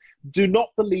schools is do not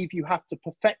believe you have to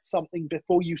perfect something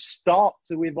before you start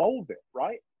to evolve it,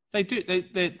 right? They do.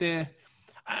 They're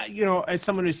as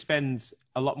someone who spends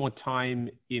a lot more time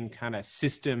in kind of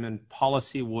system and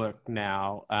policy work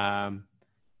now, I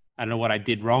don't know what I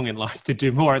did wrong in life to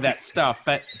do more of that stuff,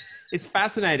 but it's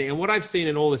fascinating. And what I've seen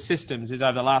in all the systems is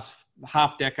over the last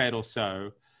half decade or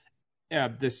so,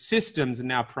 the systems are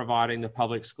now providing the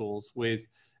public schools with,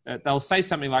 they'll say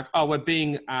something like, we're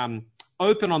being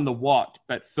open on the what,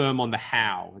 but firm on the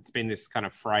how. It's been this kind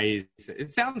of phrase.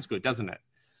 It sounds good, doesn't it?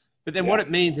 But then what it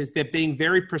means is they're being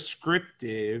very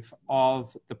prescriptive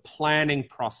of the planning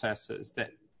processes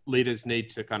that leaders need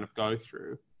to kind of go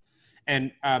through.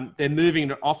 And they're moving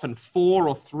to often 4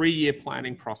 or 3 year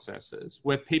planning processes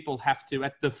where people have to,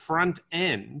 at the front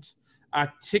end,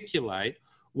 articulate,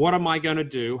 what am I going to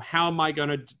do? How am I going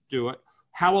to do it?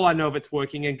 How will I know if it's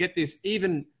working? And get this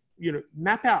even,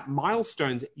 map out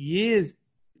milestones years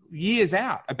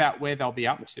out about where they'll be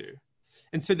up to.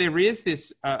 And so there is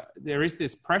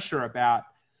this pressure about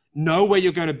know where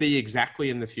you're going to be exactly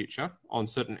in the future on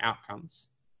certain outcomes.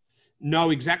 Know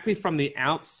exactly from the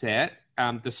outset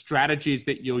the strategies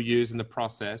that you'll use in the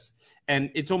process. And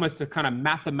it's almost a kind of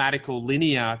mathematical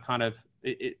linear kind of,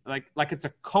 like it's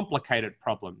a complicated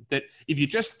problem that if you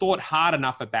just thought hard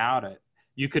enough about it,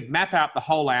 you could map out the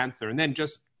whole answer and then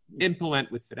just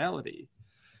implement with fidelity.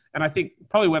 And I think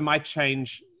probably where my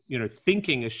change,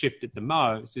 thinking has shifted the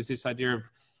most is this idea of,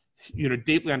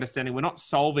 deeply understanding we're not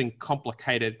solving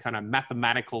complicated kind of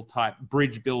mathematical type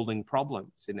bridge building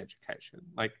problems in education.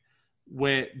 Like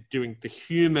we're doing the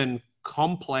human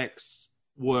complex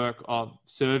work of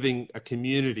serving a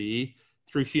community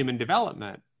through human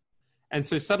development. And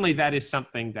so suddenly that is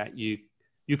something that you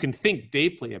can think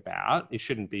deeply about. You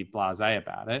shouldn't be blasé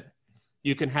about it.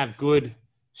 You can have good,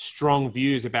 strong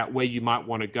views about where you might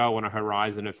want to go on a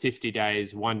horizon of 50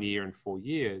 days, 1 year, and 4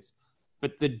 years.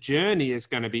 but the journey is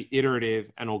going to be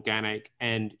iterative and organic,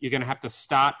 and you're going to have to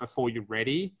start before you're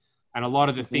ready. And a lot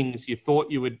of the things you thought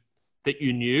that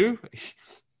you knew,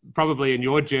 probably in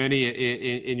your journey,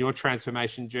 in your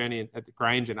transformation journey at the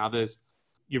Grange and others,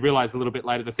 you realize a little bit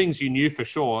later, the things you knew for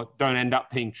sure don't end up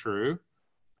being true.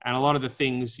 And a lot of the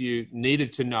things you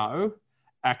needed to know,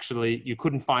 actually, you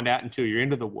couldn't find out until you're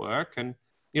into the work. And,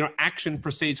 action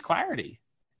precedes clarity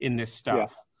in this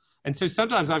stuff. Yeah. And so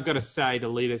sometimes I've got to say to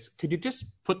leaders, could you just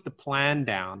put the plan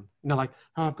down?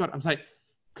 I'm saying,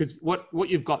 because what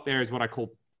you've got there is what I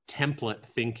call template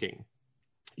thinking.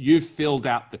 You've filled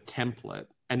out the template,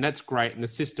 and that's great. And the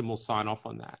system will sign off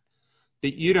on that.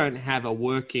 That you don't have a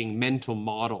working mental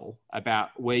model about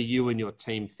where you and your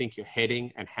team think you're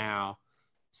heading and how,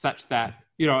 such that,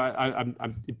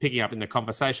 I'm picking up in the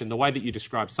conversation, the way that you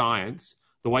describe science,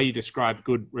 the way you describe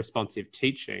good responsive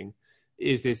teaching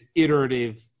is this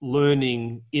iterative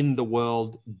learning in the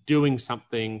world, doing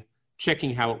something,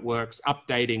 checking how it works,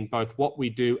 updating both what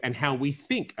we do and how we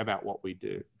think about what we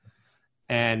do.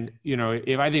 And,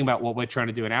 if I think about what we're trying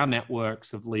to do in our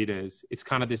networks of leaders, it's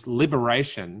kind of this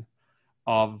liberation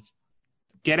of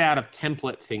get out of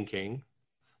template thinking,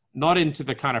 not into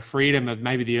the kind of freedom of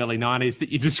maybe the early 90s that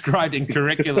you described in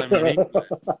curriculum.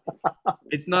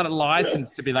 It's not a license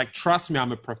to be like, trust me,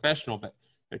 I'm a professional, but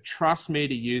trust me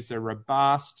to use a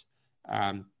robust,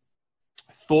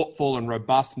 thoughtful and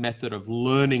robust method of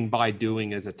learning by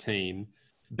doing as a team.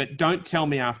 But don't tell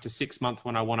me after 6 months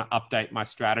when I want to update my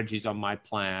strategies on my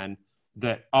plan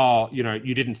that,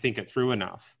 you didn't think it through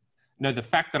enough. No, the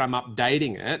fact that I'm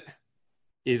updating it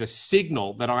is a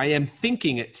signal that I am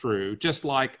thinking it through, just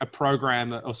like a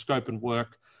program or scope and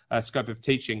work, scope of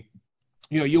teaching.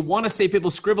 You want to see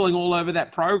people scribbling all over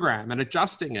that program and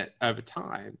adjusting it over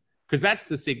time, because that's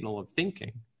the signal of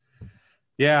thinking.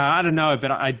 Yeah, I don't know,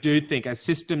 but I do think as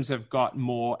systems have got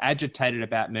more agitated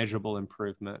about measurable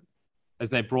improvement, as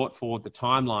they brought forward the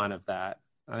timeline of that,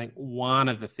 I think one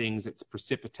of the things it's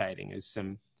precipitating is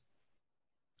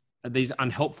these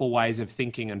unhelpful ways of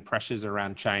thinking and pressures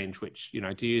around change, which,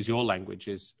 to use your language,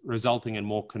 is resulting in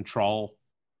more control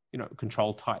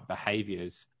type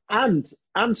behaviors. And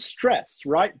stress,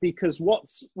 right? Because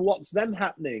what's then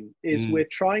happening is we're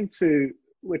trying to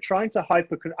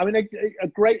a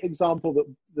great example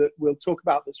that we'll talk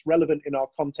about that's relevant in our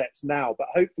context now, but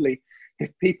hopefully if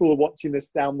people are watching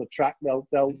this down the track,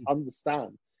 they'll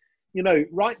understand.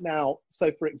 Right now,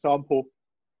 so for example,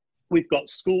 we've got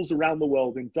schools around the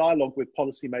world in dialogue with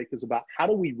policymakers about how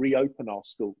do we reopen our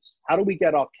schools? How do we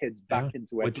get our kids back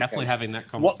into education? We're definitely having that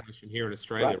conversation here in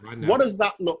Australia right now. What does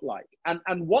that look like?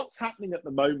 And what's happening at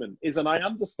the moment is, and I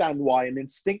understand why, an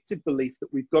instinctive belief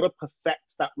that we've got to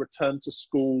perfect that return to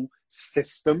school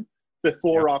system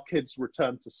before our kids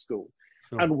return to school.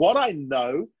 Sure. And what I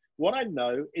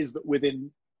know is that within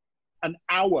an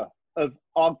hour of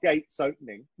our gates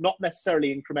opening, not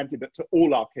necessarily incrementally, but to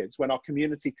all our kids, when our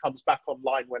community comes back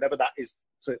online, whenever that is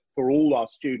for all our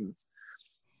students,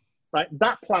 right?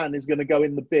 That plan is going to go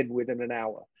in the bin within an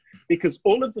hour, because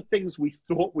all of the things we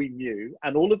thought we knew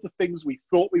and all of the things we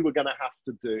thought we were going to have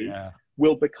to do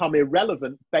will become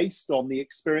irrelevant based on the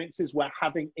experiences we're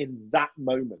having in that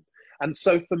moment. And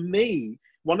so for me,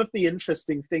 one of the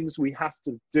interesting things we have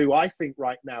to do, I think,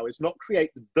 right now is not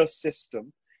create the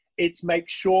system. It's make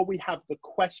sure we have the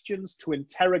questions to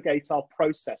interrogate our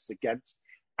process against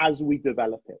as we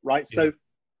develop it, right? Yeah. So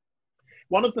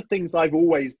one of the things I've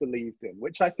always believed in,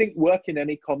 which I think work in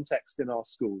any context in our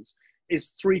schools,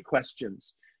 is 3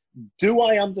 questions. Do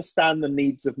I understand the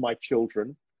needs of my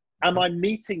children? Am I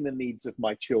meeting the needs of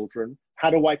my children? How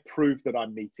do I prove that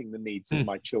I'm meeting the needs of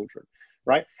my children,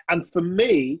 right? And for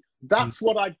me, that's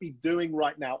what I'd be doing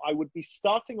right now. I would be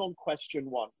starting on question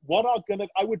 1.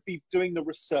 I would be doing the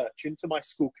research into my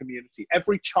school community,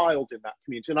 every child in that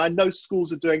community. And I know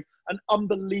schools are doing an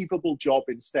unbelievable job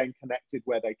in staying connected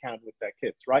where they can with their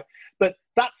kids, right? But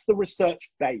that's the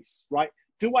research base, right?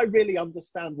 Do I really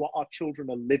understand what our children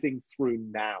are living through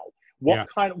now?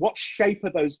 What shape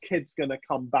are those kids going to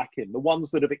come back in? The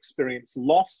ones that have experienced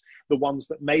loss, the ones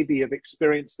that maybe have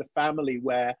experienced a family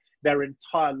where their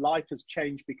entire life has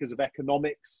changed because of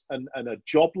economics and a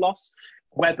job loss,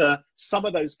 whether some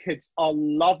of those kids are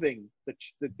loving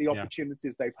the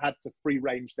opportunities they've had to free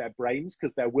range their brains,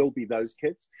 because there will be those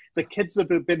kids. The kids have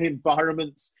been in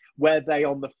environments where they,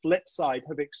 on the flip side,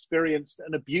 have experienced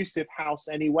an abusive house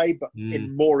anyway, but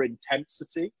in more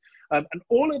intensity. And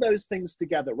all of those things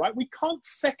together, right? We can't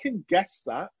second guess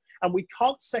that. And we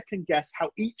can't second guess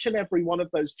how each and every one of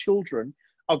those children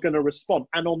are going to respond.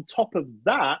 And on top of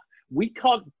that, we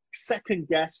can't second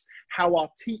guess how our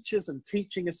teachers and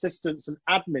teaching assistants and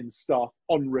admin staff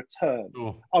on return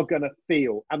are going to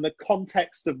feel, and the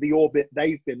context of the orbit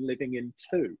they've been living in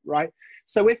too, right?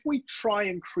 So if we try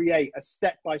and create a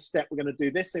step-by-step, we're going to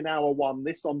do this in hour 1,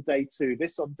 this on day 2,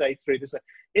 this on day 3,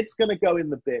 it's going to go in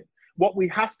the bin. What we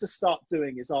have to start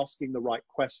doing is asking the right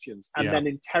questions, and then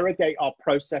interrogate our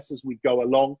process as we go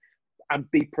along, and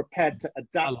be prepared to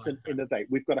adapt and innovate.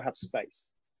 We've got to have space.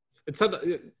 And so,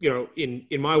 in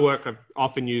my work, I've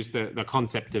often used the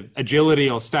concept of agility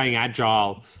or staying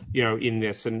agile, in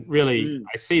this. And really,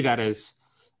 I see that as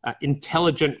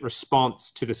intelligent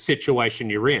response to the situation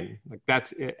you're in. Like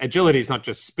agility is not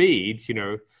just speed,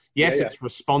 it's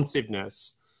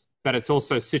responsiveness, but it's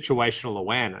also situational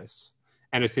awareness.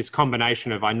 And it's this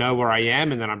combination of I know where I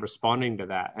am and then I'm responding to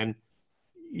that. And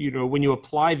when you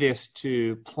apply this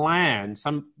to plan,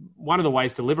 one of the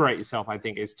ways to liberate yourself, I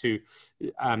think, is to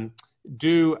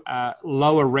do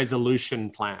lower resolution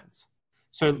plans.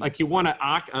 So like you want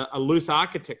a loose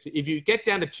architecture. If you get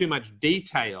down to too much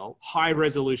detail, high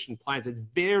resolution plans, it's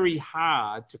very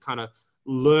hard to kind of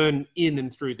learn in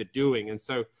and through the doing. And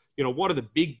so, what are the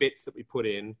big bits that we put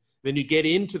in? Then you get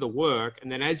into the work.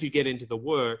 And then as you get into the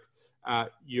work,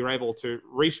 you're able to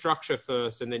restructure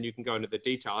first, and then you can go into the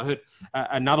detail. I heard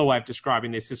another way of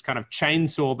describing this is kind of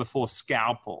chainsaw before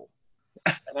scalpel.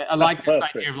 I like this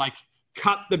idea of like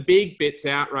cut the big bits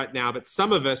out right now, but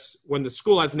some of us, when the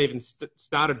school hasn't even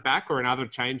started back or another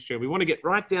change to, we want to get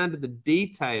right down to the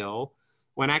detail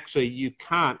when actually you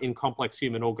can't, in complex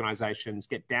human organizations,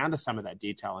 get down to some of that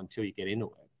detail until you get into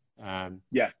it.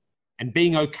 And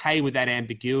being okay with that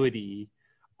ambiguity,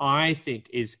 I think,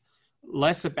 is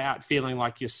less about feeling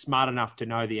like you're smart enough to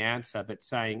know the answer, but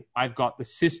saying, I've got the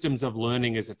systems of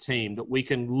learning as a team that we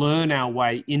can learn our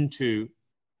way into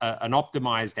an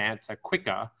optimized answer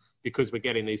quicker because we're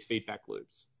getting these feedback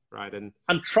loops, right? And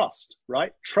trust,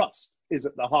 right? Trust is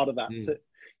at the heart of that.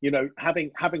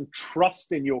 Having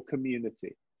trust in your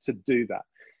community to do that.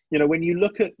 When you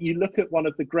look at one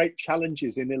of the great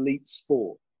challenges in elite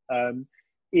sport,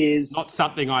 is not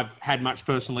something I've had much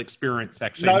personal experience,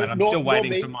 actually. I'm still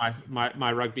waiting for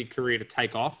my rugby career to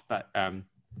take off, but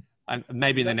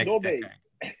maybe in the next decade.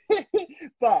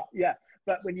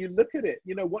 But when you look at it,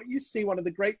 what you see, one of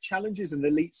the great challenges in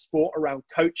elite sport around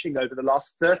coaching over the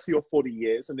last 30 or 40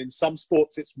 years, and in some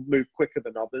sports it's moved quicker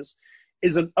than others,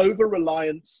 is an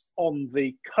over-reliance on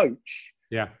the coach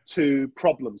to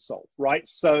problem solve, right?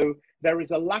 So there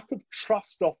is a lack of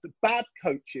trust of the bad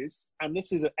coaches, and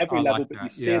this is at every level, but you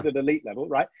see it at elite level,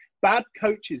 right? Bad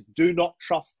coaches do not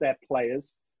trust their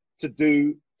players to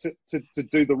do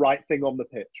the right thing on the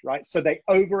pitch, right? So they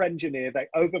over-engineer, they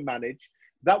over-manage.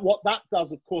 What that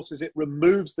does, of course, is it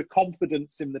removes the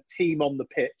confidence in the team on the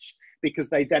pitch, because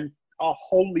they then are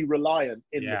wholly reliant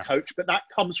in the coach, but that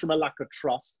comes from a lack of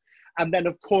trust. And then,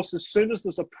 of course, as soon as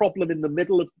there's a problem in the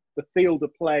middle of the field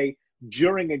of play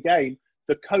during a game,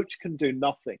 the coach can do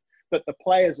nothing. But the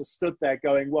players are stood there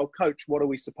going, well, coach, what are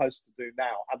we supposed to do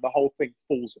now? And the whole thing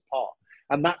falls apart.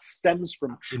 And that stems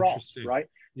from trust, right?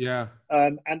 Yeah.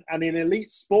 And in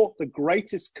elite sport, the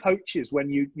greatest coaches, when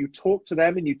you talk to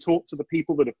them and you talk to the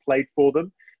people that have played for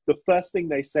them, the first thing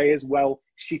they say is, well,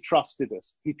 she trusted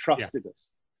us. He trusted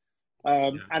us.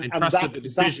 And trusted the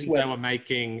decisions they were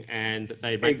making, and that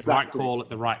they made the right call at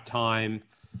the right time.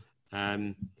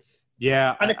 And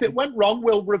if it went wrong,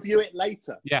 we'll review it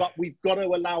later. But we've got to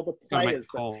allow the players,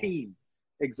 the team.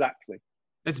 Exactly.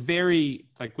 It's very,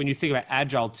 like, when you think about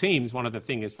agile teams, one of the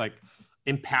things is like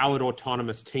empowered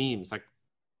autonomous teams. Like,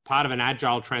 part of an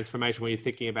agile transformation, when you're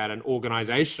thinking about an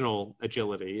organizational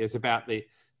agility, is about the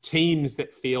teams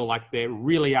that feel like they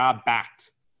really are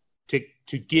backed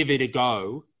to give it a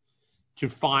go, to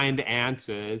find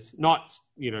answers, not,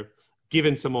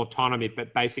 given some autonomy,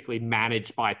 but basically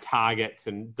managed by targets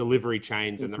and delivery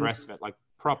chains and the rest of it, like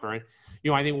proper. And,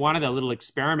 I think one of the little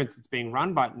experiments that's being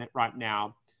run right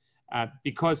now,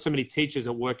 because so many teachers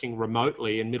are working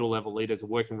remotely and middle-level leaders are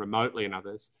working remotely and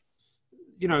others,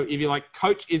 if you like,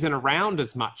 coach isn't around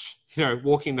as much,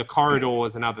 walking the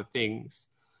corridors and other things.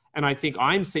 And I think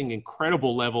I'm seeing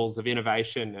incredible levels of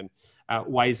innovation and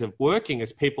ways of working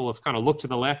as people have kind of looked to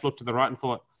the left, looked to the right, and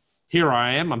thought, here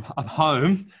I am, I'm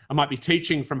home. I might be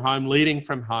teaching from home, leading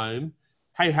from home.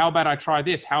 Hey, how about I try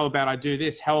this? How about I do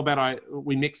this? How about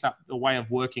we mix up the way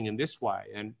of working in this way?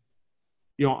 And,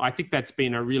 I think that's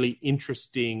been a really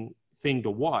interesting thing to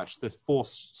watch, the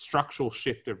forced structural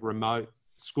shift of remote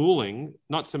schooling,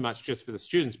 not so much just for the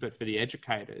students, but for the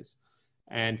educators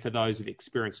and for those who've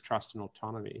experienced trust and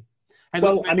autonomy. And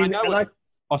well,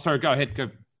 sorry, go ahead. Go.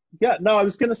 Yeah, no, I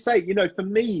was going to say, for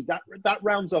me, that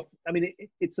rounds off. I mean,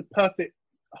 it's a perfect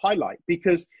highlight,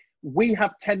 because we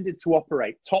have tended to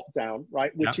operate top down,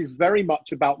 right? Which is very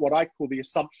much about what I call the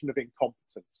assumption of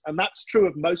incompetence. And that's true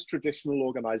of most traditional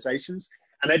organizations,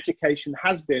 and education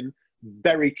has been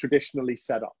very traditionally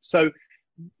set up. So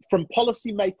from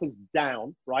policymakers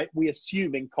down, right, we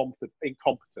assume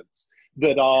incompetence,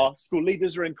 that our school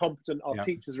leaders are incompetent, our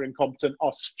teachers are incompetent,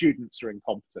 our students are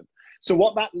incompetent. So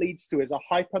what that leads to is a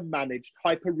hyper-managed,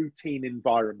 hyper-routine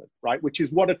environment, right, which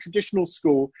is what a traditional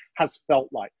school has felt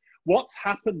like. What's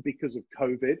happened because of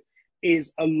COVID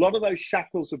is a lot of those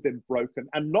shackles have been broken,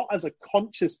 and not as a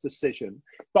conscious decision,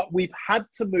 but we've had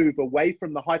to move away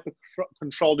from the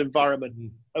hyper-controlled environment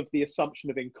of the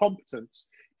assumption of incompetence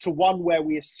to one where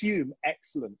we assume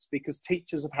excellence because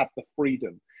teachers have had the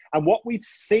freedom. And what we've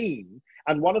seen,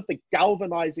 and one of the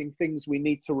galvanizing things we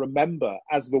need to remember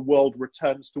as the world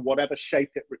returns to whatever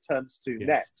shape it returns to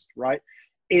next, right,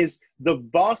 is the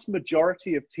vast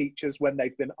majority of teachers, when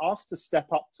they've been asked to step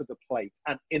up to the plate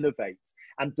and innovate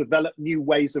and develop new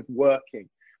ways of working,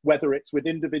 whether it's with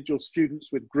individual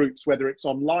students, with groups, whether it's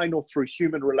online or through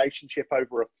human relationship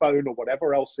over a phone or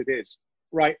whatever else it is,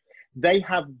 right, they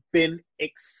have been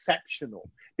exceptional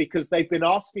because they've been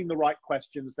asking the right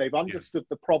questions, they've understood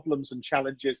the problems and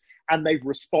challenges, and they've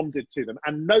responded to them.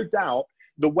 And no doubt,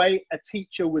 the way a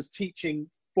teacher was teaching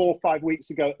 4 or 5 weeks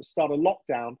ago at the start of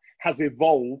lockdown has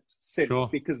evolved since,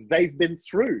 because they've been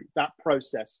through that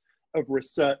process of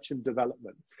research and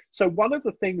development. So one of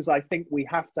the things I think we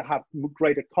have to have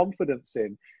greater confidence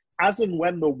in, as and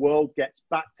when the world gets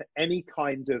back to any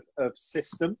kind of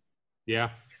system,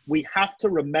 we have to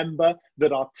remember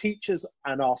that our teachers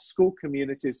and our school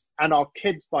communities and our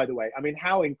kids, by the way, I mean,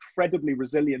 how incredibly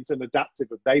resilient and adaptive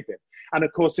have they been? And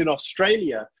of course, in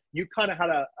Australia, you kind of had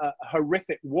a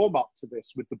horrific warm-up to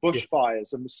this with the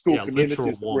bushfires and the school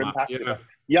communities that were impacted.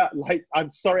 Like,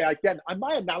 I'm sorry, again,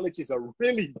 my analogies are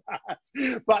really bad,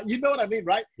 but you know what I mean,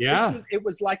 right? It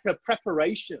was like a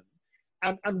preparation.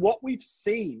 And what we've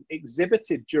seen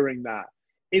exhibited during that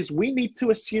is we need to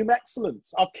assume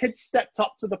excellence. Our kids stepped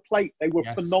up to the plate. They were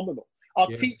phenomenal. Our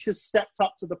teachers stepped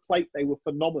up to the plate. They were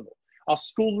phenomenal. Our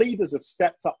school leaders have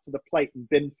stepped up to the plate and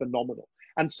been phenomenal.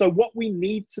 And so what we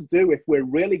need to do if we're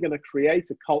really going to create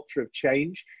a culture of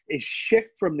change is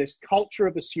shift from this culture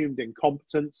of assumed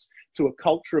incompetence to a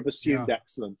culture of assumed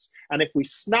excellence. And if we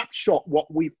snapshot what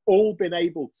we've all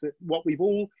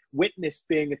witnessed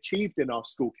being achieved in our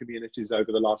school communities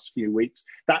over the last few weeks,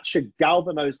 that should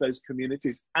galvanize those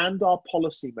communities and our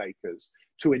policymakers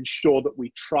to ensure that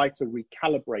we try to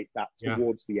recalibrate that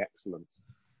towards the excellence.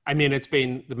 I mean, it's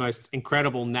been the most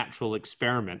incredible natural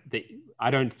experiment that I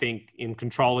don't think in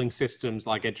controlling systems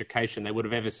like education, they would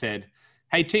have ever said,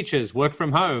 hey, teachers, work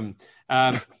from home.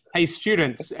 Hey,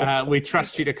 students, we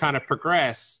trust you to kind of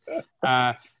progress.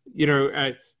 There's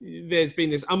been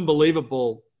this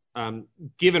unbelievable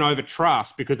given over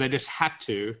trust because they just had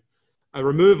to, a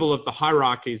removal of the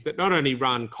hierarchies that not only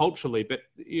run culturally, but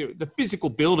the physical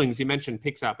buildings you mentioned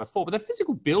Pixar before, but the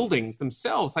physical buildings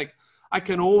themselves, like, I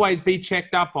can always be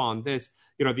checked up on. There's,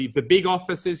 the big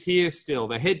office is here still.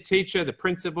 The head teacher, the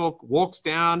principal walks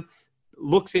down,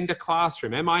 looks into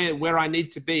classroom. Am I where I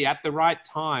need to be at the right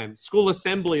time? School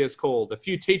assembly is called. A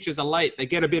few teachers are late. They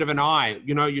get a bit of an eye.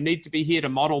 You need to be here to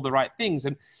model the right things.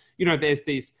 And, there's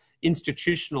these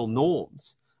institutional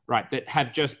norms, right, that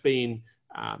have just been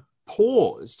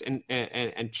paused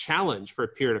and challenged for a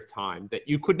period of time that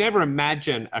you could never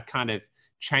imagine a kind of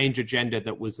change agenda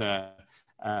that was a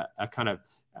kind of,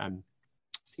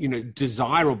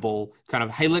 desirable kind of,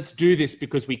 hey, let's do this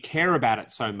because we care about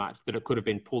it so much that it could have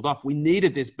been pulled off. We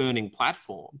needed this burning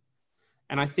platform.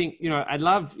 And I think, I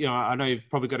love, I know you've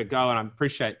probably got to go and I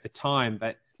appreciate the time,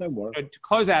 but to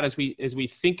close out as we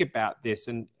think about this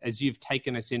and as you've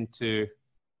taken us into,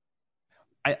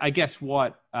 I guess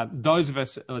what those of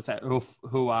us, let's say,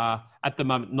 who are at the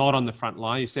moment not on the front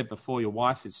line, you said before your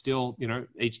wife is still,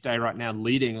 each day right now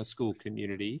leading a school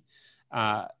community.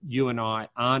 You and I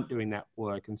aren't doing that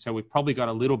work. And so we've probably got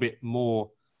a little bit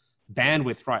more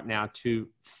bandwidth right now to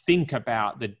think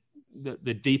about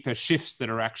the deeper shifts that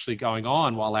are actually going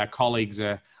on while our colleagues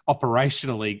are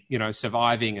operationally,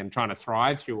 surviving and trying to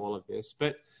thrive through all of this.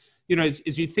 But,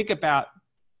 as you think about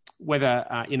whether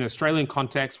in an Australian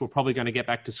context, we're probably going to get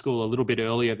back to school a little bit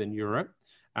earlier than Europe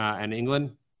and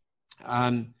England.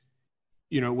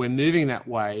 We're moving that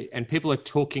way and people are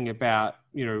talking about,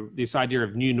 this idea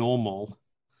of new normal.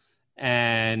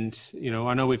 And,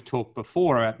 I know we've talked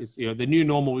before about this, the new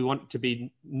normal, we want it to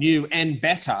be new and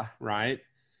better, right?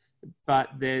 But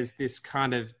there's this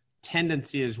kind of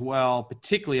tendency as well,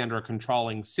 particularly under a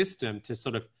controlling system, to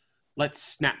sort of let's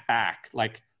snap back,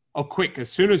 like, oh, quick, as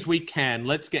soon as we can,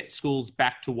 let's get schools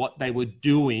back to what they were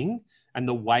doing and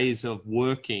the ways of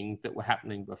working that were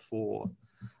happening before.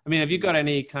 I mean, have you got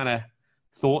any kind of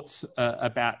thoughts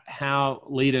about how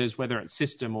leaders, whether it's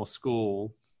system or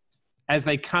school, as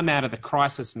they come out of the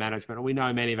crisis management, and we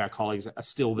know many of our colleagues are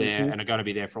still there and are going to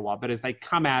be there for a while, but as they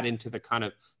come out into the kind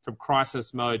of from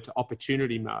crisis mode to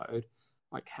opportunity mode,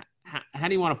 like how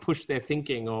do you want to push their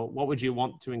thinking, or what would you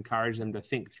want to encourage them to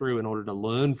think through in order to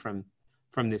learn from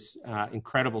this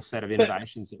incredible set of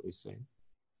innovations that we've seen?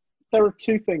 There are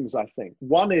two things, I think.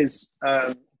 One is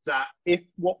that if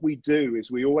what we do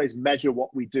is we always measure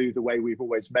what we do the way we've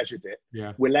always measured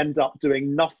it, we'll end up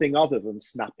doing nothing other than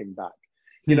snapping back.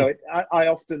 You know, I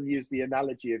often use the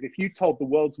analogy of if you told the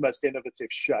world's most innovative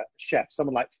chef,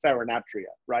 someone like Ferran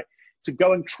Adrià, right, to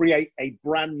go and create a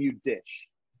brand new dish,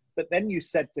 but then you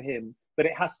said to him, but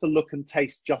it has to look and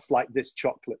taste just like this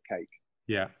chocolate cake.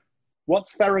 Yeah.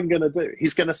 What's Ferran going to do?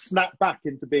 He's going to snap back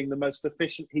into being the most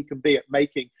efficient he can be at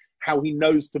making how he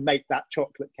knows to make that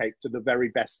chocolate cake to the very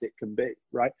best it can be,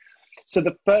 right? So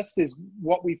the first is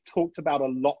what we've talked about a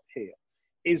lot here,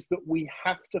 is that we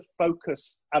have to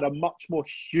focus at a much more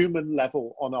human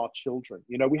level on our children.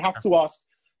 You know, we have to ask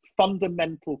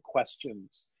fundamental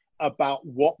questions about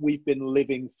what we've been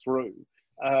living through,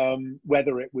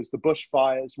 whether it was the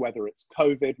bushfires, whether it's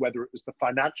COVID, whether it was the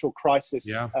financial crisis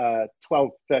 12,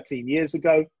 13 years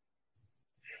ago.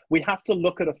 We have to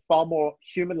look at a far more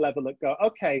human level and go,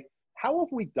 okay, how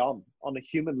have we done on a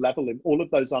human level in all of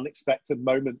those unexpected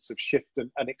moments of shift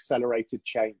and accelerated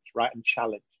change, right, and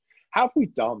challenge? How have we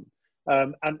done?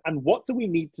 And what do we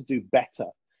need to do better?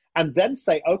 And then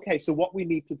say, okay, so what we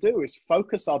need to do is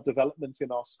focus our development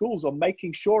in our schools on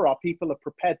making sure our people are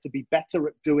prepared to be better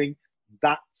at doing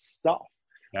that stuff.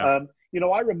 Yeah. You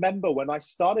know, I remember when I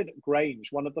started at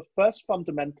Grange, one of the first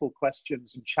fundamental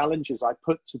questions and challenges I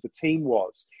put to the team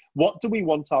was, what do we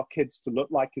want our kids to look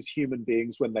like as human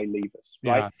beings when they leave us,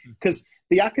 right? Because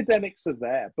the academics are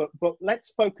there, but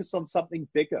let's focus on something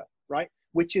bigger, right?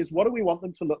 Which is, what do we want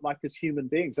them to look like as human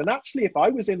beings? And actually, if I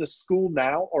was in a school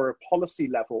now or a policy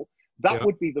level, that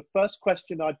would be the first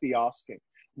question I'd be asking.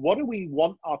 What do we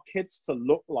want our kids to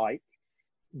look like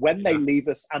when they leave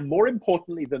us? And more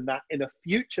importantly than that, in a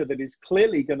future that is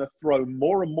clearly going to throw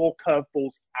more and more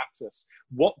curveballs at us,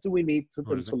 what do we need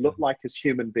them to look like as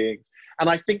human beings? And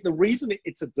I think the reason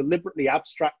it's a deliberately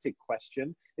abstracted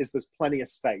question is there's plenty of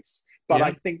space. But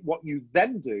I think what you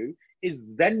then do is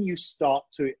then you start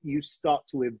to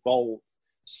evolve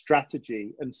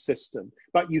strategy and system,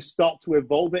 but you start to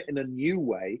evolve it in a new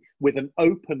way with an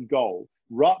open goal.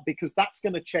 Right, because that's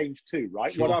going to change too,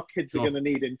 right? What our kids are going to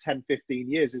need in 10,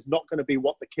 15 years is not going to be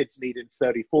what the kids need in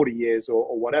 30, 40 years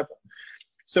or whatever.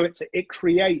 So it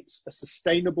creates a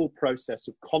sustainable process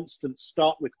of constant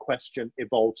start with question,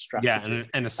 evolve strategy. Yeah,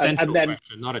 and a central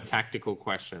question, not a tactical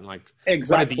question. Like,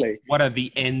 exactly. What are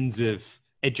the ends of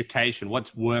education?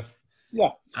 What's worth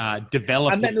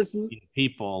developing in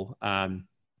people?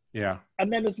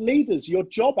 And then as leaders, your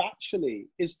job actually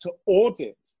is to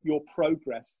audit your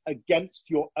progress against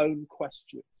your own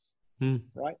questions,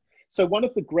 right? So one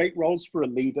of the great roles for a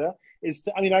leader is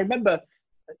to, I mean, I remember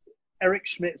Eric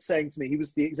Schmidt saying to me, he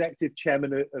was the executive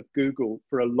chairman of Google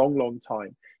for a long, long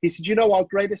time. He said, you know, our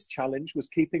greatest challenge was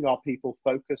keeping our people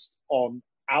focused on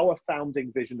our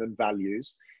founding vision and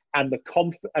values. And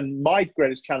my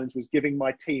greatest challenge was giving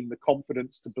my team the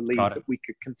confidence to believe that we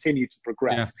could continue to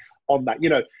progress on that. You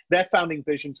know, their founding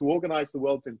vision to organize the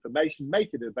world's information, make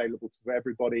it available to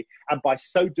everybody, and by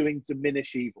so doing,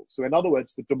 diminish evil. So in other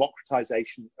words, the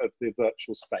democratization of the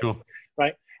virtual space,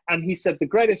 right? And he said the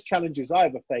greatest challenges I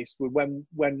ever faced were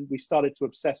when we started to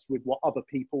obsess with what other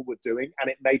people were doing, and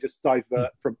it made us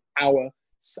divert from our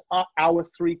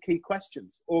three key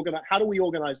questions. How do we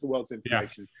organize the world's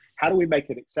information? How do we make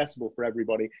it accessible for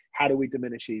everybody? How do we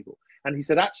diminish evil? And he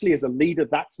said, actually, as a leader,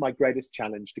 that's my greatest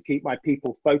challenge, to keep my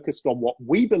people focused on what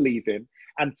we believe in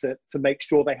and to make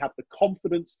sure they have the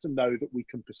confidence to know that we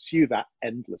can pursue that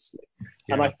endlessly.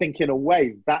 And I think in a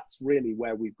way, that's really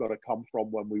where we've got to come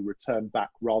from when we return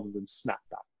back rather than snap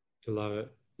back. I love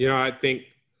it. You know, I think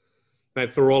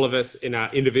for all of us in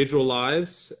our individual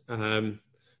lives,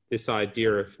 this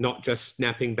idea of not just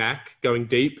snapping back, going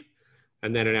deep,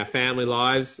 and then in our family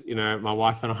lives, you know, my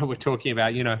wife and I were talking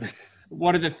about, you know,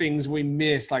 what are the things we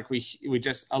miss, like we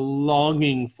just are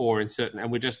longing for in certain,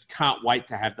 and we just can't wait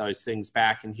to have those things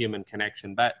back in human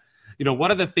connection. But, you know, what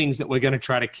are the things that we're going to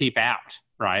try to keep out,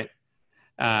 right?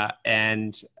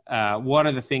 And what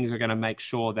are the things we're going to make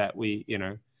sure that we, you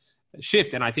know,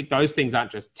 shift? And I think those things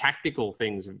aren't just tactical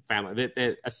things in family.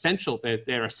 They're essential.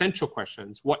 They're essential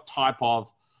questions. What type of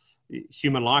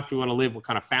human life do we want to live? What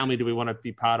kind of family do we want to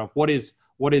be part of? What is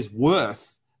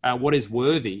worth? What is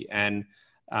worthy? And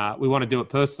we want to do it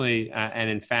personally and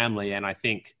in family. And I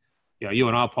think, you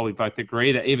and I will probably both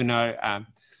agree that even though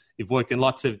you've worked in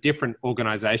lots of different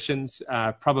organizations,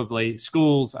 probably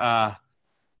schools are,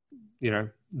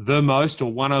 the most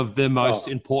or one of the most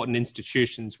important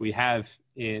institutions we have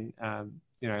in,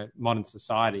 modern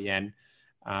society. And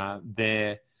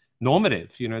they're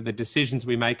normative. The decisions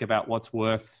we make about what's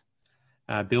worth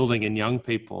building in young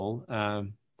people,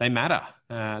 they matter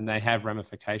and they have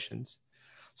ramifications.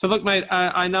 So look, mate,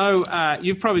 I know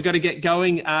you've probably got to get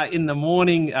going in the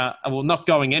morning. Well, not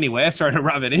going anywhere, sorry to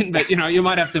rub it in, but, you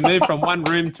might have to move from one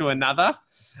room to another.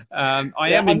 I'm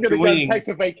going to go and take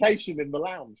a vacation in the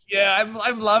lounge. Yeah,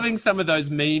 I'm loving some of those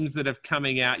memes that are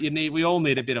coming out. We all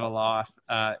need a bit of a laugh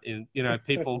in,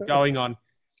 people going on.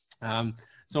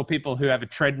 Saw people who have a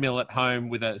treadmill at home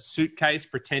with a suitcase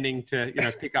pretending to,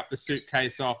 pick up the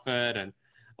suitcase off it and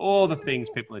all the things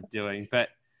people are doing. But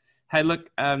hey, look,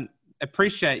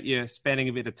 appreciate you spending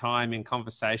a bit of time in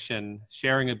conversation,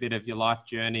 sharing a bit of your life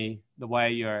journey, the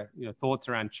way your thoughts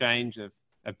around change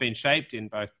have been shaped in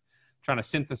both trying to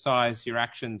synthesize your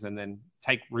actions and then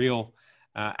take real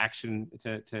action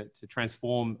to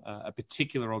transform a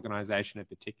particular organization, a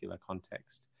particular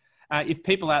context. If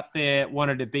people out there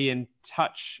wanted to be in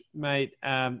touch, mate,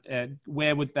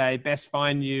 where would they best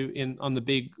find you on the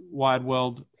big wide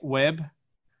world web?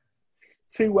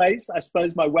 Two ways, I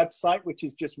suppose. My website, which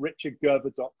is just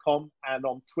richardgerver.com, and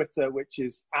on Twitter, which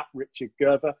is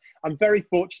 @RichardGerver. I'm very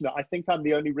fortunate. I think I'm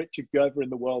the only Richard Gerver in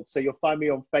the world. So you'll find me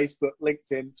on Facebook,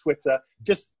 LinkedIn, Twitter.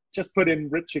 Just put in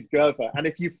Richard Gerver. And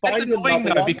if you find That's annoying,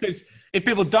 though, because if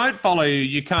people don't follow you,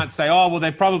 you can't say, oh, well,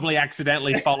 they're probably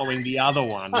accidentally following the other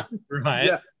one, right?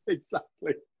 Yeah,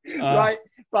 exactly. Right.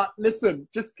 But listen,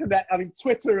 just connect. I mean,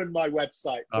 Twitter and my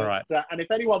website. All right. And if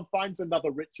anyone finds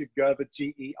another Richard Gerver,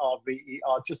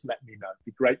 Gerver, just let me know. It'd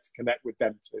be great to connect with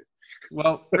them too.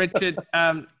 Well, Richard,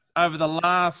 over the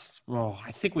last,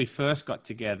 I think we first got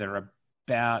together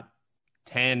about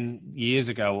 10 years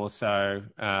ago or so,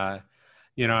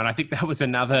 and I think that was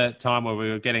another time where we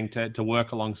were getting to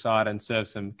work alongside and serve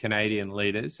some Canadian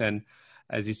leaders. And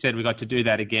as you said, we got to do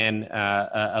that again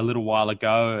a little while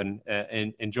ago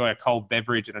and enjoy a cold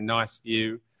beverage and a nice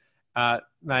view.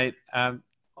 Mate,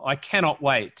 I cannot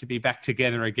wait to be back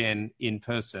together again in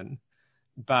person.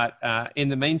 But in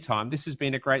the meantime, this has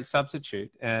been a great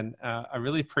substitute. And I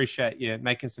really appreciate you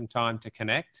making some time to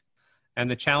connect. And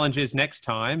the challenge is next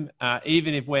time,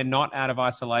 even if we're not out of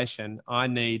isolation, I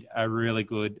need a really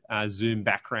good Zoom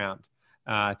background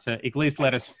to at least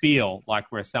let us feel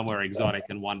like we're somewhere exotic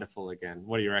and wonderful again.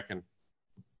 What do you reckon?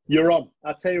 You're on.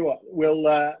 I'll tell you what,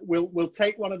 we'll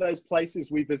take one of those places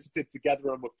we visited together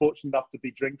and we're fortunate enough to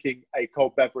be drinking a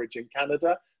cold beverage in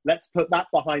Canada. Let's put that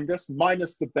behind us,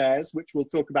 minus the bears, which we'll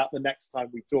talk about the next time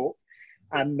we talk.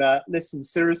 And listen,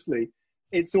 seriously,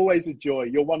 it's always a joy.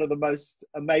 You're one of the most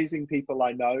amazing people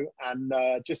I know. And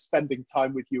just spending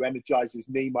time with you energizes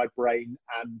me, my brain.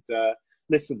 And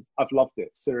listen, I've loved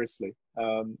it. Seriously.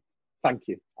 Thank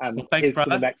you. And well, thanks, here's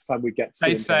brother. to the next time we get to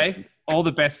Stay safe. All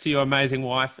the best to your amazing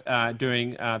wife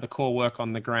doing the core work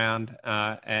on the ground.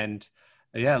 And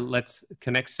let's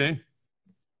connect soon.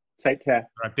 Take care.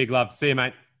 All right. Big love. See you,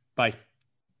 mate. Bye.